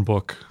on their own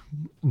book,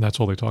 and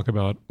that's all they talk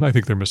about, I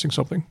think they're missing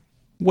something.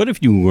 What have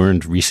you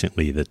learned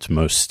recently that's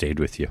most stayed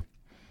with you?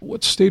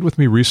 What stayed with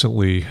me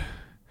recently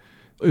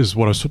is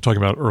what I was talking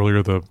about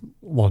earlier, the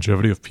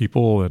longevity of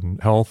people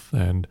and health,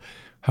 and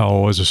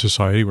how as a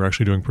society we're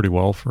actually doing pretty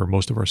well for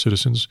most of our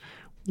citizens.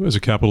 As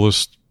a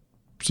capitalist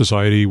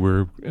society,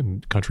 we're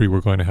going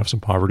to have some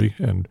poverty,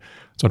 and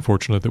it's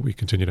unfortunate that we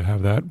continue to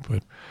have that,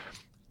 but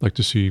I'd like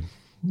to see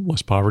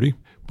less poverty.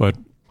 But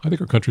I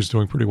think our country's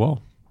doing pretty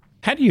well.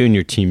 How do you and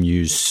your team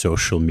use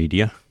social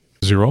media?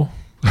 Zero.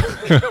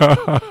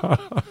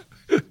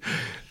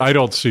 I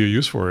don't see a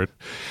use for it.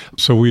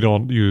 So we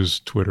don't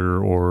use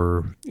Twitter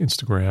or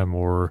Instagram,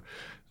 or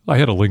I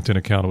had a LinkedIn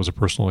account. It was a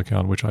personal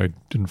account, which I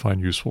didn't find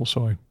useful,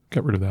 so I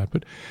got rid of that.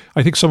 But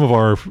I think some of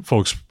our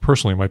folks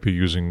personally might be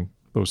using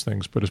those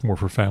things, but it's more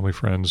for family,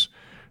 friends.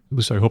 At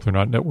least I hope they're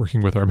not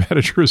networking with our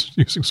managers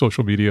using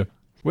social media.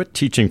 What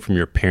teaching from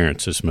your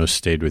parents has most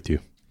stayed with you?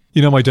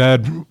 My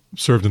dad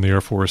served in the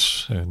Air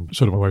Force, and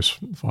so did my wife's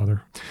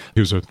father. He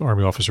was an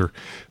Army officer.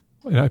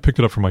 And I picked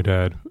it up from my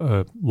dad,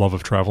 a love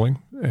of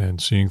traveling and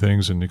seeing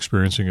things and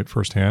experiencing it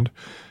firsthand.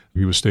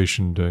 He was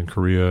stationed in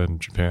Korea and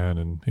Japan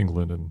and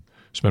England and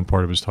spent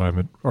part of his time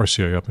at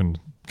RCA up in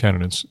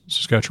Canada and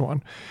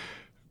Saskatchewan.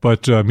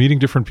 But meeting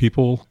different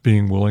people,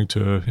 being willing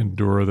to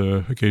endure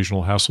the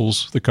occasional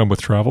hassles that come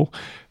with travel,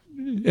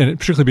 and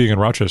particularly being in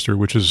Rochester,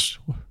 which is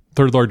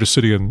third largest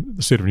city in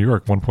the state of New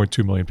York,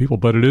 1.2 million people,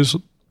 but it is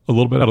a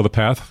little bit out of the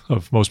path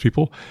of most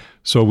people.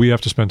 So we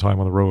have to spend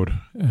time on the road.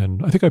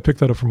 And I think I picked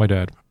that up from my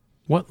dad.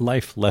 What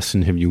life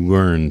lesson have you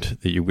learned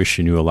that you wish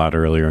you knew a lot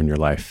earlier in your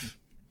life?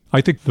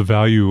 I think the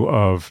value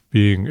of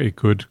being a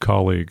good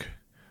colleague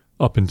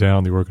up and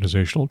down the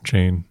organizational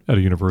chain at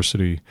a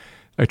university.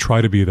 I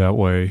try to be that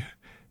way.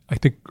 I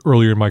think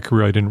earlier in my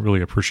career, I didn't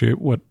really appreciate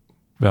what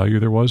value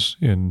there was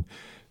in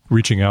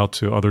reaching out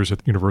to others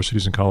at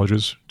universities and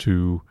colleges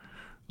to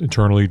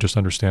internally just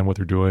understand what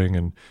they're doing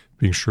and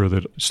being sure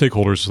that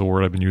stakeholders is the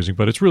word I've been using,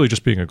 but it's really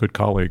just being a good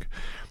colleague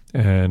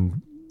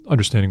and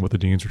understanding what the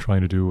deans are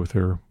trying to do with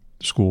their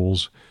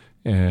schools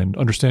and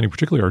understanding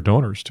particularly our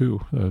donors too.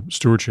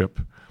 Stewardship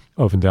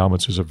of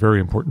endowments is a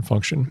very important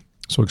function.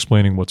 So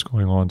explaining what's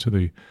going on to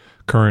the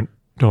current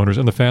donors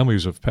and the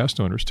families of past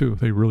donors too.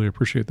 They really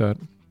appreciate that.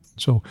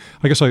 So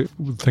I guess I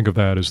would think of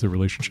that as the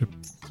relationship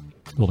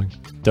building.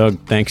 Doug,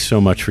 thanks so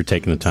much for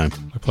taking the time.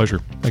 My pleasure.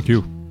 Thank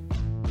you.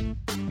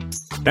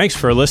 Thanks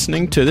for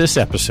listening to this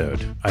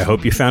episode. I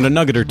hope you found a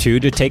nugget or two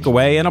to take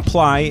away and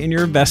apply in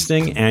your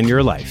investing and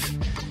your life.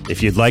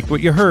 If you'd like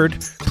what you heard,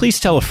 please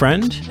tell a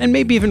friend and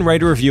maybe even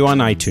write a review on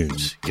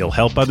iTunes. You'll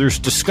help others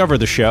discover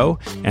the show,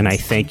 and I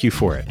thank you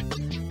for it.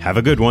 Have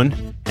a good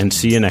one, and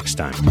see you next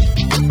time.